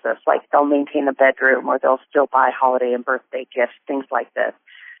grieving process. Like they'll maintain a bedroom or they'll still buy holiday and birthday gifts, things like this.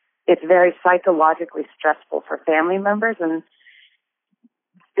 It's very psychologically stressful for family members, and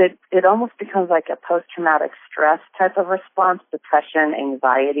it almost becomes like a post-traumatic stress type of response, depression,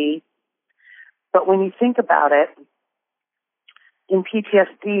 anxiety. But when you think about it, in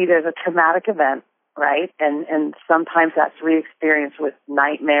PTSD, there's a traumatic event, right? And sometimes that's re-experienced with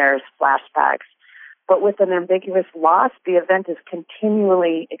nightmares, flashbacks. But with an ambiguous loss, the event is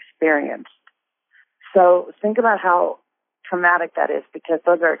continually experienced. So think about how traumatic that is, because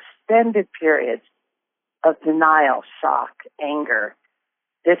those are extended periods of denial, shock, anger,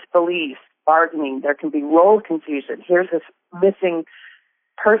 disbelief, bargaining. There can be role confusion. Here's this missing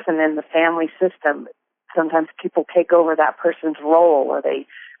person in the family system. Sometimes people take over that person's role, or they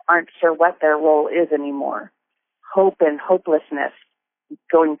aren't sure what their role is anymore. Hope and hopelessness,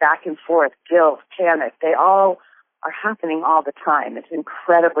 going back and forth, guilt, panic, they all are happening all the time. It's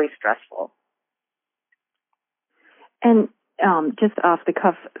incredibly stressful. And just off the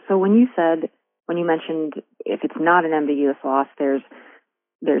cuff, so when you mentioned if it's not an ambiguous loss, there's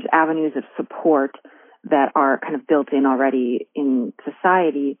avenues of support that are kind of built in already in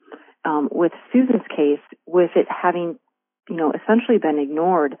society. With Susan's case, with it having, essentially been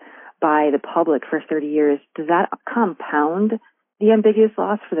ignored by the public for 30 years, does that compound the ambiguous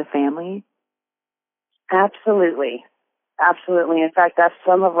loss for the family? Absolutely. Absolutely. In fact, that's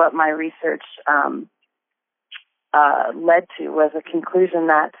some of what my research led to, was a conclusion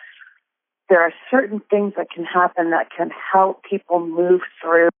that there are certain things that can happen that can help people move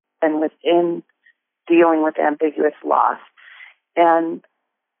through and within dealing with ambiguous loss. And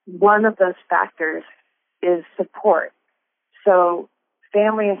one of those factors is support. So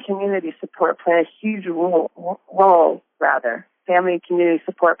family and community support play a huge role. Family and community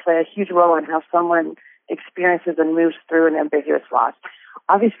support play a huge role in how someone experiences and moves through an ambiguous loss.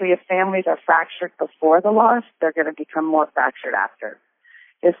 Obviously, if families are fractured before the loss, they're going to become more fractured after.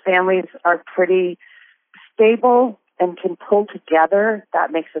 If families are pretty stable and can pull together,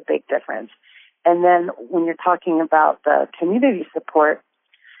 that makes a big difference. And then when you're talking about the community support,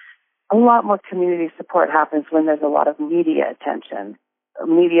 a lot more community support happens when there's a lot of media attention.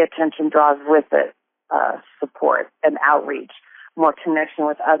 Media attention draws with it support and outreach, more connection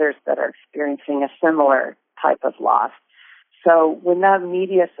with others that are experiencing a similar type of loss. So when that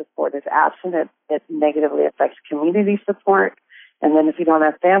media support is absent, it negatively affects community support. And then if you don't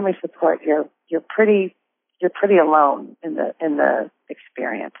have family support, you're pretty alone in the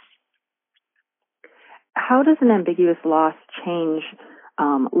experience. How does an ambiguous loss change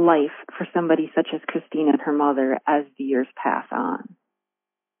life for somebody such as Christine and her mother as the years pass on?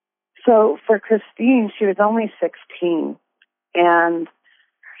 So for Christine, she was only 16, and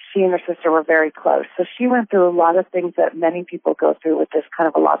she and her sister were very close. So she went through a lot of things that many people go through with this kind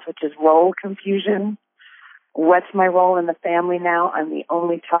of a loss, which is role confusion. What's my role in the family now? I'm the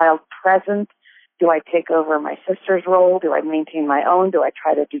only child present. Do I take over my sister's role? Do I maintain my own? Do I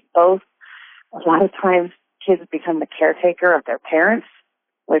try to do both? A lot of times kids become the caretaker of their parents,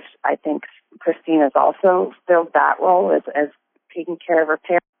 which I think Christine has also filled that role as taking care of her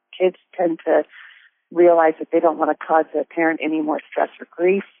parents. Kids tend to realize that they don't want to cause their parent any more stress or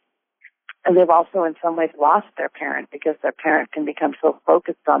grief. And they've also in some ways lost their parent, because their parent can become so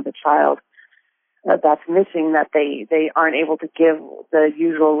focused on the child that's missing that they aren't able to give the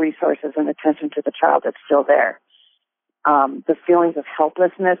usual resources and attention to the child that's still there. The feelings of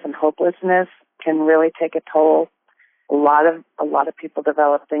helplessness and hopelessness can really take a toll. A lot of people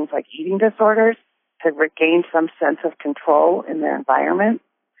develop things like eating disorders to regain some sense of control in their environment.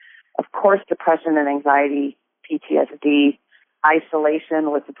 Of course, depression and anxiety, PTSD,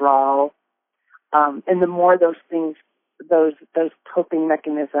 isolation, withdrawal, and the more those things, those coping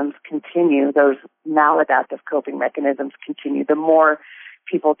mechanisms continue, those maladaptive coping mechanisms continue, the more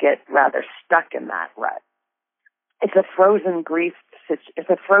people get rather stuck in that rut. It's a frozen grief.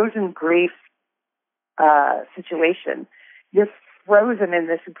 Situation. You're frozen in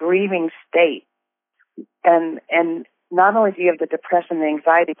this grieving state, and not only do you have the depression and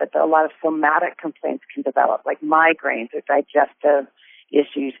anxiety, but a lot of somatic complaints can develop, like migraines or digestive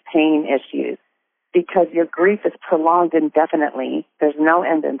issues, pain issues, because your grief is prolonged indefinitely. There's no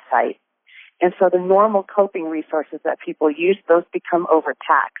end in sight. And so the normal coping resources that people use, those become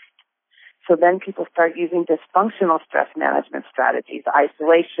overtaxed. So then people start using dysfunctional stress management strategies,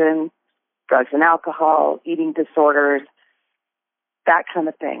 isolation, drugs and alcohol, eating disorders, that kind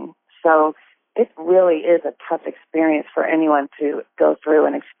of thing. So it really is a tough experience for anyone to go through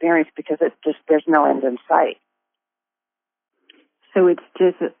and experience, because there's no end in sight. So is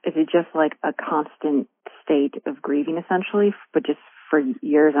it just like a constant state of grieving essentially, but just for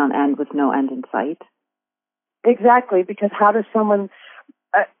years on end with no end in sight? Exactly, because how does someone,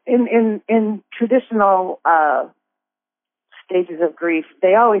 in traditional stages of grief,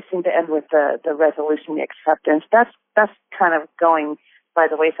 they always seem to end with the resolution, the acceptance. That's kind of going by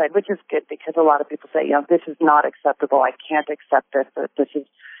the wayside, which is good, because a lot of people say, this is not acceptable. I can't accept this.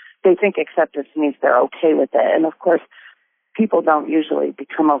 They think acceptance means they're okay with it. And of course, people don't usually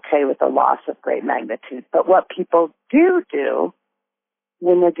become okay with a loss of great magnitude. But what people do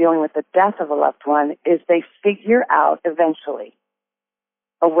when they're dealing with the death of a loved one is they figure out eventually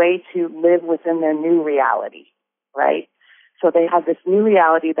a way to live within their new reality, right? So they have this new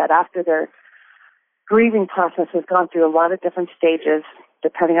reality that after their grieving process has gone through a lot of different stages,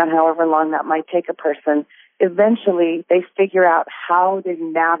 depending on however long that might take a person, eventually they figure out how to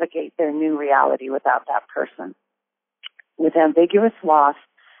navigate their new reality without that person. With ambiguous loss,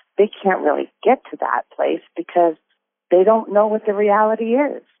 they can't really get to that place because they don't know what the reality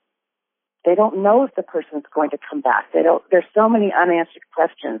is. They don't know if the person's going to come back. There's so many unanswered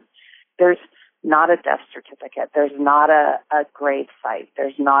questions. There's not a death certificate. There's not a grave site.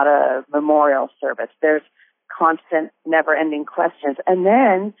 There's not a memorial service. There's constant, never-ending questions. And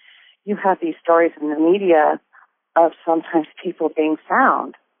then you have these stories in the media of sometimes people being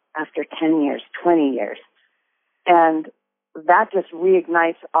found after 10 years, 20 years. And that just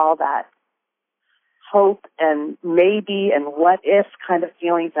reignites all that hope and maybe and what if kind of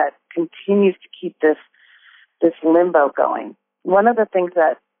feelings that continues to keep this limbo going. One of the things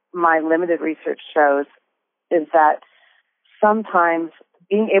that my limited research shows is that sometimes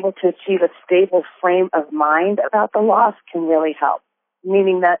being able to achieve a stable frame of mind about the loss can really help.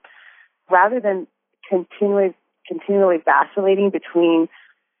 Meaning that rather than continually vacillating between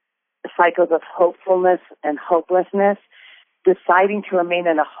cycles of hopefulness and hopelessness, deciding to remain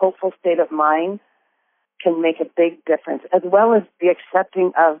in a hopeful state of mind can make a big difference, as well as the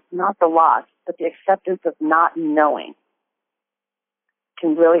accepting of not the loss, but the acceptance of not knowing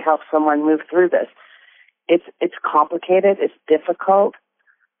can really help someone move through this. It's complicated, it's difficult,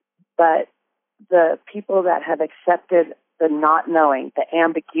 but the people that have accepted the not knowing, the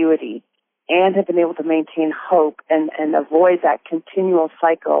ambiguity, and have been able to maintain hope and avoid that continual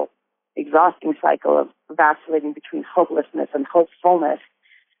cycle, exhausting cycle of vacillating between hopelessness and hopefulness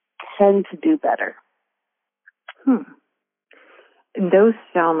tend to do better. Those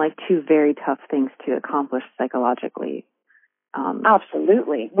sound like two very tough things to accomplish psychologically.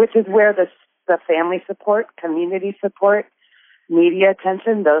 Absolutely, which is where the family support, community support, media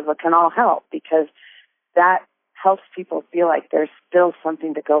attention, those can all help, because that helps people feel like there's still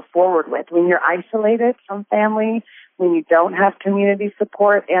something to go forward with. When you're isolated from family, when you don't have community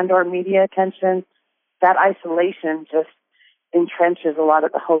support and or media attention, that isolation just entrenches a lot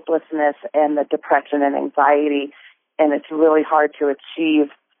of the hopelessness and the depression and anxiety, and it's really hard to achieve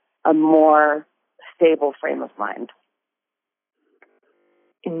a more stable frame of mind.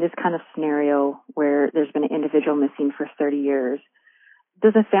 In this kind of scenario where there's been an individual missing for 30 years,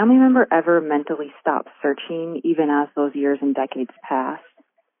 does a family member ever mentally stop searching even as those years and decades pass?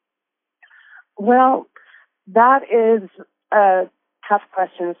 Well, that is a tough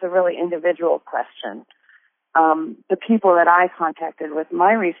question. It's a really individual question. The people that I contacted with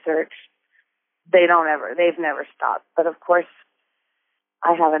my research, they've never stopped. But of course,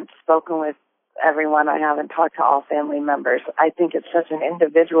 I haven't spoken with everyone. I haven't talked to all family members. I think it's such an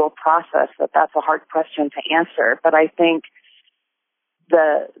individual process that that's a hard question to answer. But I think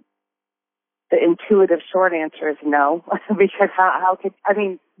the intuitive short answer is no, because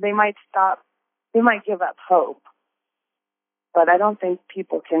they might stop, they might give up hope. But I don't think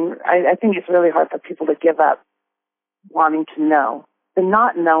people can, I think it's really hard for people to give up wanting to know. The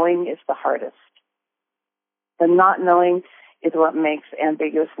not knowing is the hardest. The not knowing is what makes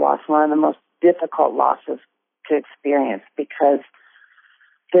ambiguous loss one of the most difficult losses to experience, because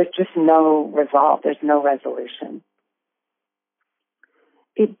there's just no resolve, there's no resolution.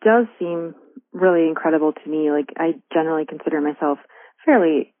 It does seem really incredible to me. Like, I generally consider myself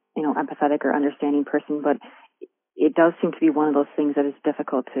fairly, empathetic or understanding person, but it does seem to be one of those things that is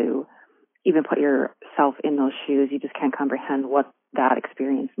difficult to even put yourself in those shoes. You just can't comprehend what that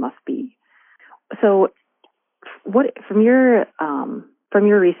experience must be. So, what from your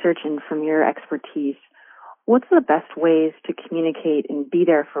research and from your expertise, what's the best ways to communicate and be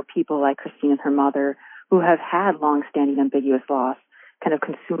there for people like Christine and her mother who have had long-standing ambiguous loss kind of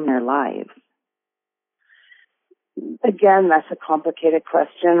consume their lives? Again, that's a complicated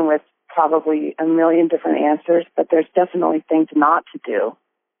question with probably a million different answers, but there's definitely things not to do.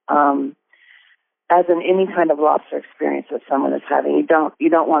 As in any kind of loss or experience that someone is having, you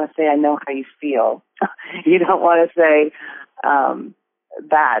don't want to say, I know how you feel. You don't want to say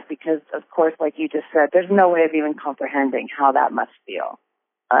that, because, of course, like you just said, there's no way of even comprehending how that must feel.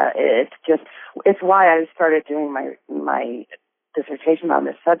 It's why I started doing my dissertation on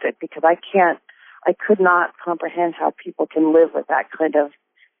this subject, because I could not comprehend how people can live with that kind of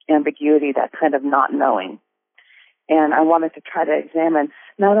ambiguity, that kind of not knowing. And I wanted to try to examine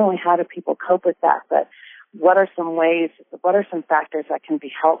not only how do people cope with that, but what are some factors that can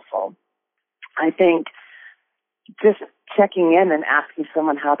be helpful? I think just checking in and asking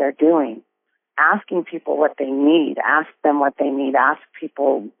someone how they're doing, asking people what they need, ask them what they need, ask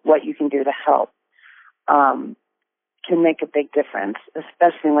people what you can do to help, can make a big difference,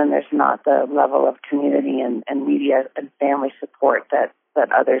 especially when there's not the level of community and media and family support that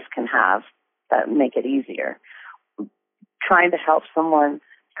others can have that make it easier. Trying to help someone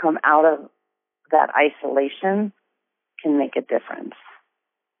come out of that isolation can make a difference.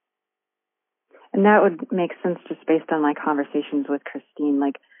 And that would make sense just based on my conversations with Christine.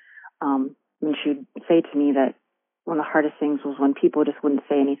 Like, when she would say to me that one of the hardest things was when people just wouldn't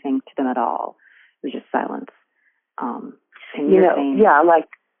say anything to them at all. It was just silence. And you're saying, yeah, like,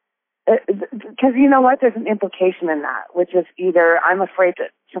 because you know what? There's an implication in that, which is either I'm afraid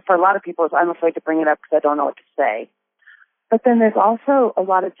to, for a lot of people, I'm afraid to bring it up because I don't know what to say. But then there's also a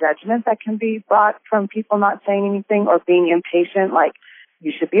lot of judgment that can be brought from people not saying anything or being impatient, like,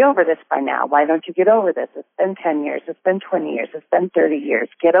 you should be over this by now. Why don't you get over this? It's been 10 years. It's been 20 years. It's been 30 years.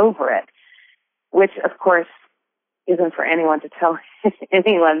 Get over it. Which, of course, isn't for anyone to tell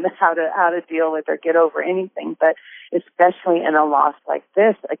anyone how to deal with or get over anything. But especially in a loss like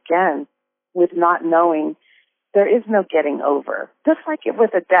this, again, with not knowing, there is no getting over. Just like it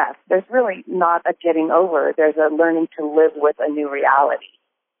with a death, there's really not a getting over. There's a learning to live with a new reality.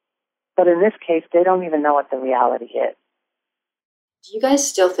 But in this case, they don't even know what the reality is. Do you guys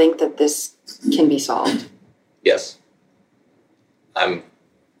still think that this can be solved? Yes. I'm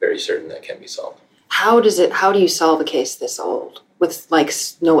very certain that can be solved. How do you solve a case this old with like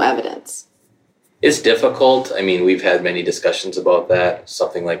no evidence? It's difficult. I mean, we've had many discussions about that.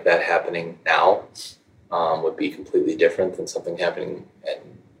 Something like that happening now would be completely different than something happening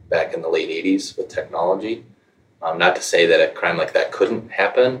back in the late 80s with technology. Not to say that a crime like that couldn't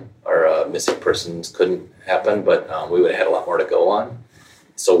happen or missing persons couldn't happen, but we would have had a lot more to go on.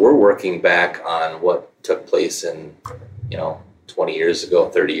 So we're working back on what took place in, 20 years ago,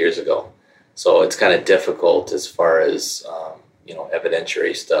 30 years ago. So it's kind of difficult as far as,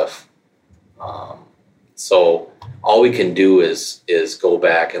 evidentiary stuff. So all we can do is go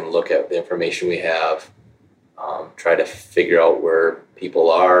back and look at the information we have, try to figure out where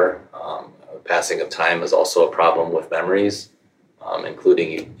people are. Passing of time is also a problem with memories,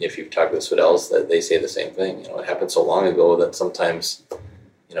 including if you've talked with Swedells, that they say the same thing. It happened so long ago that sometimes,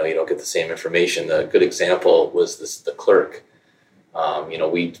 you don't get the same information. A good example was the clerk.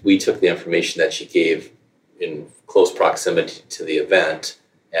 We took the information that she gave in close proximity to the event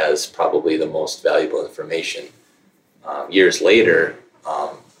as probably the most valuable information. Years later,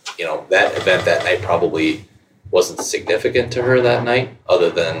 that event that night probably wasn't significant to her that night, other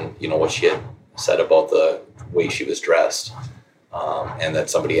than, what she had said about the way she was dressed, and that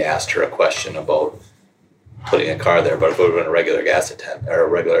somebody asked her a question about putting a car there. But if it would have been a regular gas attendant or a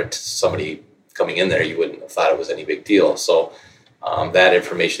regular somebody coming in there, you wouldn't have thought it was any big deal. So that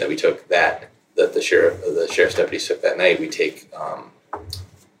information that we took, that the sheriff's deputies took that night, we take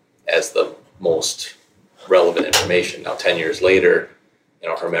as the most relevant information. Now, 10 years later,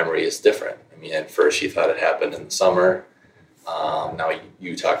 her memory is different. I mean, at first she thought it happened in the summer. Now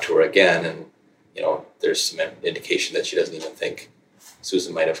you talk to her again, and there's some indication that she doesn't even think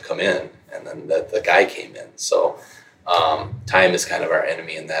Susan might have come in, and then that the guy came in. So time is kind of our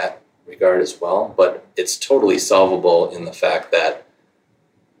enemy in that regard as well. But it's totally solvable in the fact that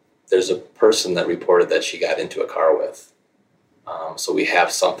there's a person that reported that she got into a car with. So we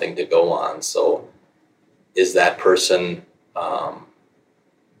have something to go on. So is that person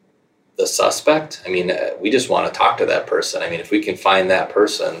the suspect? I mean, we just want to talk to that person. I mean, if we can find that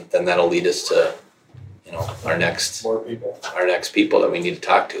person, then that'll lead us to, our next people that we need to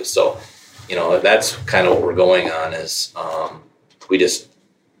talk to. So, that's kind of what we're going on is we just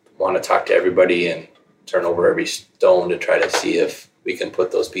want to talk to everybody and turn over every stone to try to see if we can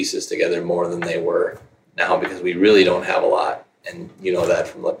put those pieces together more than they were now, because we really don't have a lot. And that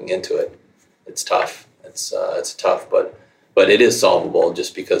from looking into it, it's tough. It's tough, but it is solvable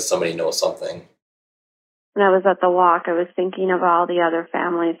just because somebody knows something. When I was at the walk, I was thinking of all the other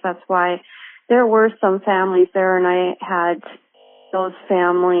families. That's why there were some families there, and I had those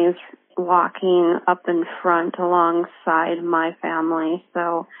families walking up in front alongside my family.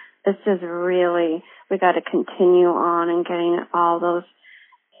 So it's just really, we got to continue on and getting all those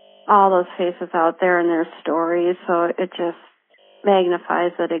faces out there and their stories. So it just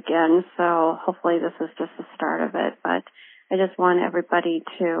magnifies it again. So hopefully this is just the start of it. But I just want everybody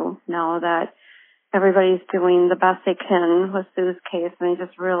to know that everybody's doing the best they can with Sue's case, and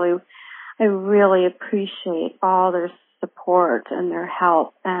I really appreciate all their support and their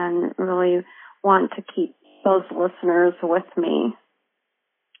help, and really want to keep those listeners with me.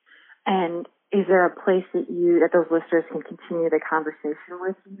 And is there a place that those listeners can continue the conversation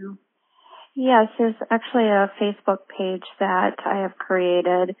with you? Yes, there's actually a Facebook page that I have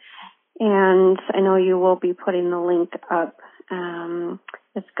created, and I know you will be putting the link up.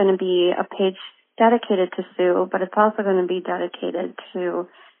 It's going to be a page dedicated to Sue, but it's also going to be dedicated to,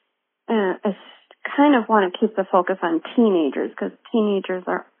 I kind of want to keep the focus on teenagers, because teenagers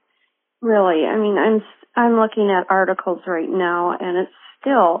are really, I mean, I'm looking at articles right now, and it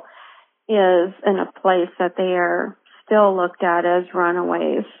still is in a place that they are still looked at as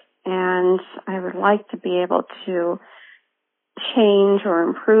runaways. And I would like to be able to change or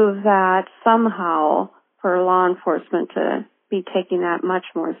improve that somehow for law enforcement to be taking that much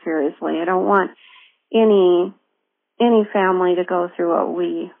more seriously. I don't want any family to go through what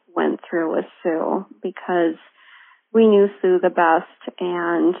we went through with Sue, because we knew Sue the best,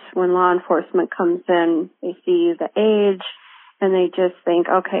 and when law enforcement comes in, they see the age and they just think,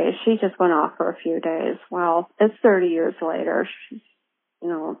 okay, she just went off for a few days. Well, it's 30 years later.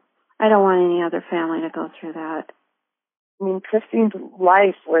 I don't want any other family to go through that. I mean, Christine's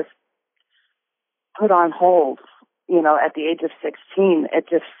life was put on hold, at the age of 16. It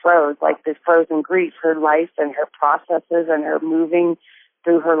just froze, like this frozen grief. Her life and her processes and her moving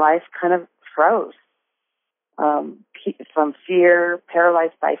through her life kind of froze. From fear,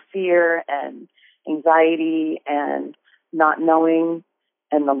 paralyzed by fear and anxiety and not knowing,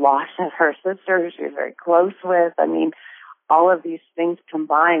 and the loss of her sister she was very close with. I mean, all of these things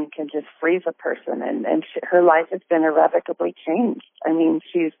combined can just freeze a person, and her life has been irrevocably changed. I mean,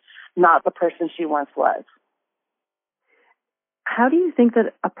 she's not the person she once was. How do you think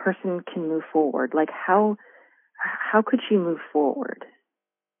that a person can move forward? Like, how could she move forward?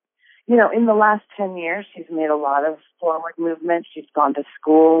 In the last 10 years, she's made a lot of forward movement. She's gone to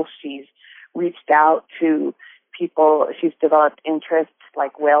school. She's reached out to people. She's developed interests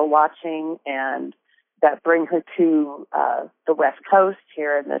like whale watching, and that bring her to the West Coast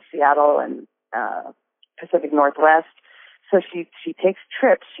here in the Seattle and Pacific Northwest. So she takes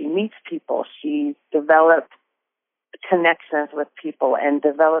trips. She meets people. She developed connections with people and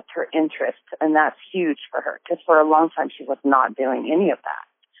developed her interest, and that's huge for her, because for a long time she was not doing any of that.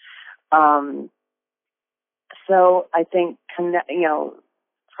 So I think,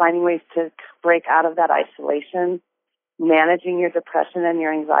 finding ways to break out of that isolation, managing your depression and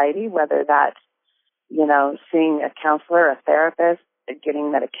your anxiety, whether that's, seeing a counselor, a therapist,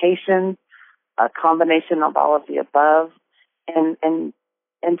 getting medication, a combination of all of the above, and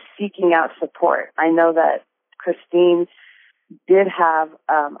seeking out support. I know that Christine did have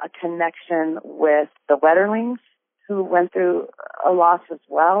a connection with the Wetterlings, who went through a loss as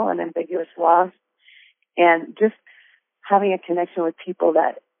well, an ambiguous loss, and just having a connection with people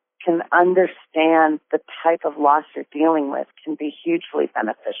that can understand the type of loss you're dealing with can be hugely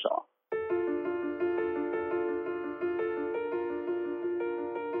beneficial.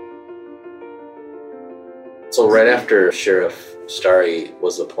 So right after Sheriff Starry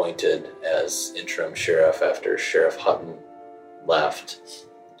was appointed as interim sheriff after Sheriff Hutton left,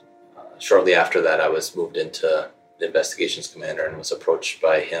 shortly after that I was moved into the investigations commander and was approached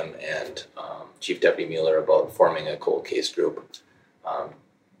by him and Chief Deputy Mueller about forming a cold case group.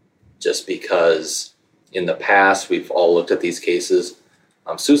 Just because in the past we've all looked at these cases.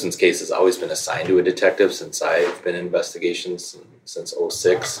 Susan's case has always been assigned to a detective since I've been in investigations since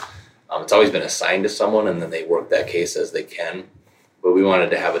 2006. It's always been assigned to someone, and then they work that case as they can. But we wanted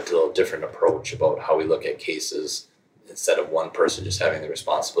to have a little different approach about how we look at cases. Instead of one person just having the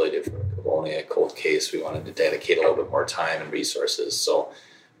responsibility of owning a cold case, we wanted to dedicate a little bit more time and resources. So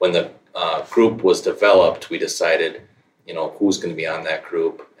when the group was developed, we decided, who's going to be on that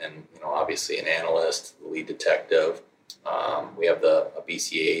group. And, obviously an analyst, the lead detective. We have a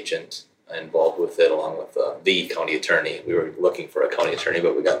BCA agent involved with it, along with the county attorney. We were looking for a county attorney,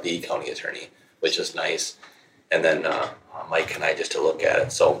 but we got the county attorney, which is nice. And then Mike and I just to look at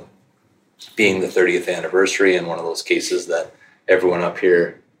it. So being the 30th anniversary and one of those cases that everyone up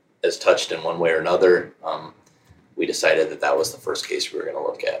here has touched in one way or another, we decided that was the first case we were going to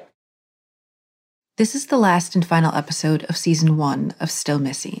look at. This is the last and final episode of Season 1 of Still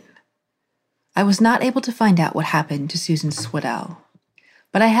Missing. I was not able to find out what happened to Susan Swedell,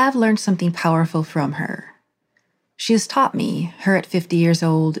 but I have learned something powerful from her. She has taught me, her at 50 years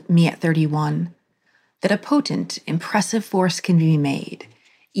old, me at 31, that a potent, impressive force can be made,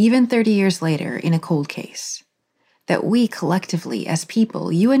 even 30 years later, in a cold case. That we collectively, as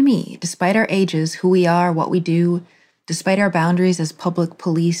people, you and me, despite our ages, who we are, what we do, despite our boundaries as public,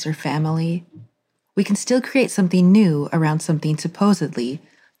 police, or family, we can still create something new around something supposedly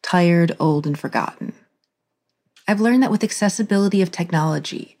tired, old, and forgotten. I've learned that with accessibility of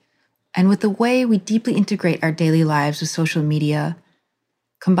technology, and with the way we deeply integrate our daily lives with social media,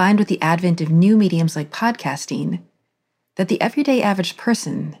 combined with the advent of new mediums like podcasting, that the everyday average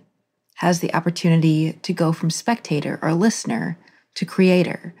person has the opportunity to go from spectator or listener to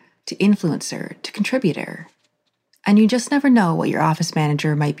creator, to influencer, to contributor. And you just never know what your office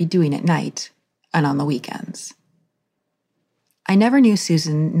manager might be doing at night and on the weekends. I never knew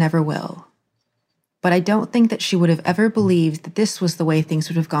Susan, never will. But I don't think that she would have ever believed that this was the way things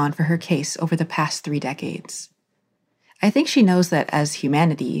would have gone for her case over the past 3 decades. I think she knows that as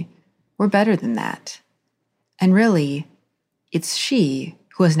humanity, we're better than that. And really, it's she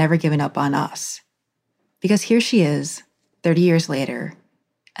who has never given up on us. Because here she is, 30 years later,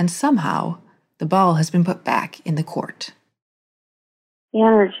 and somehow the ball has been put back in the court. The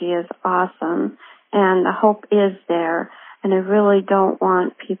energy is awesome, and the hope is there, and I really don't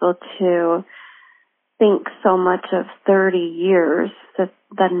want people to think so much of 30 years, that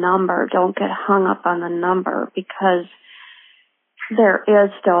the number, don't get hung up on the number, because there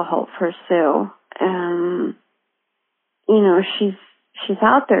is still hope for Sue. And, you know, she's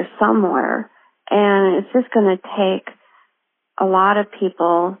out there somewhere, and it's just going to take a lot of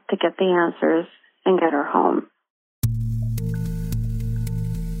people to get the answers and get her home.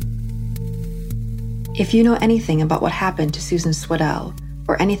 If you know anything about what happened to Susan Swedell,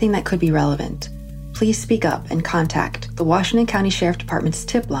 or anything that could be relevant, please speak up and contact the Washington County Sheriff Department's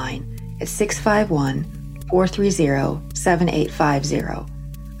tip line at 651-430-7850.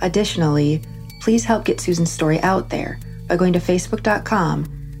 Additionally, please help get Susan's story out there by going to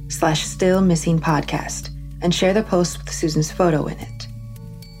facebook.com/stillmissingpodcast and share the post with Susan's photo in it.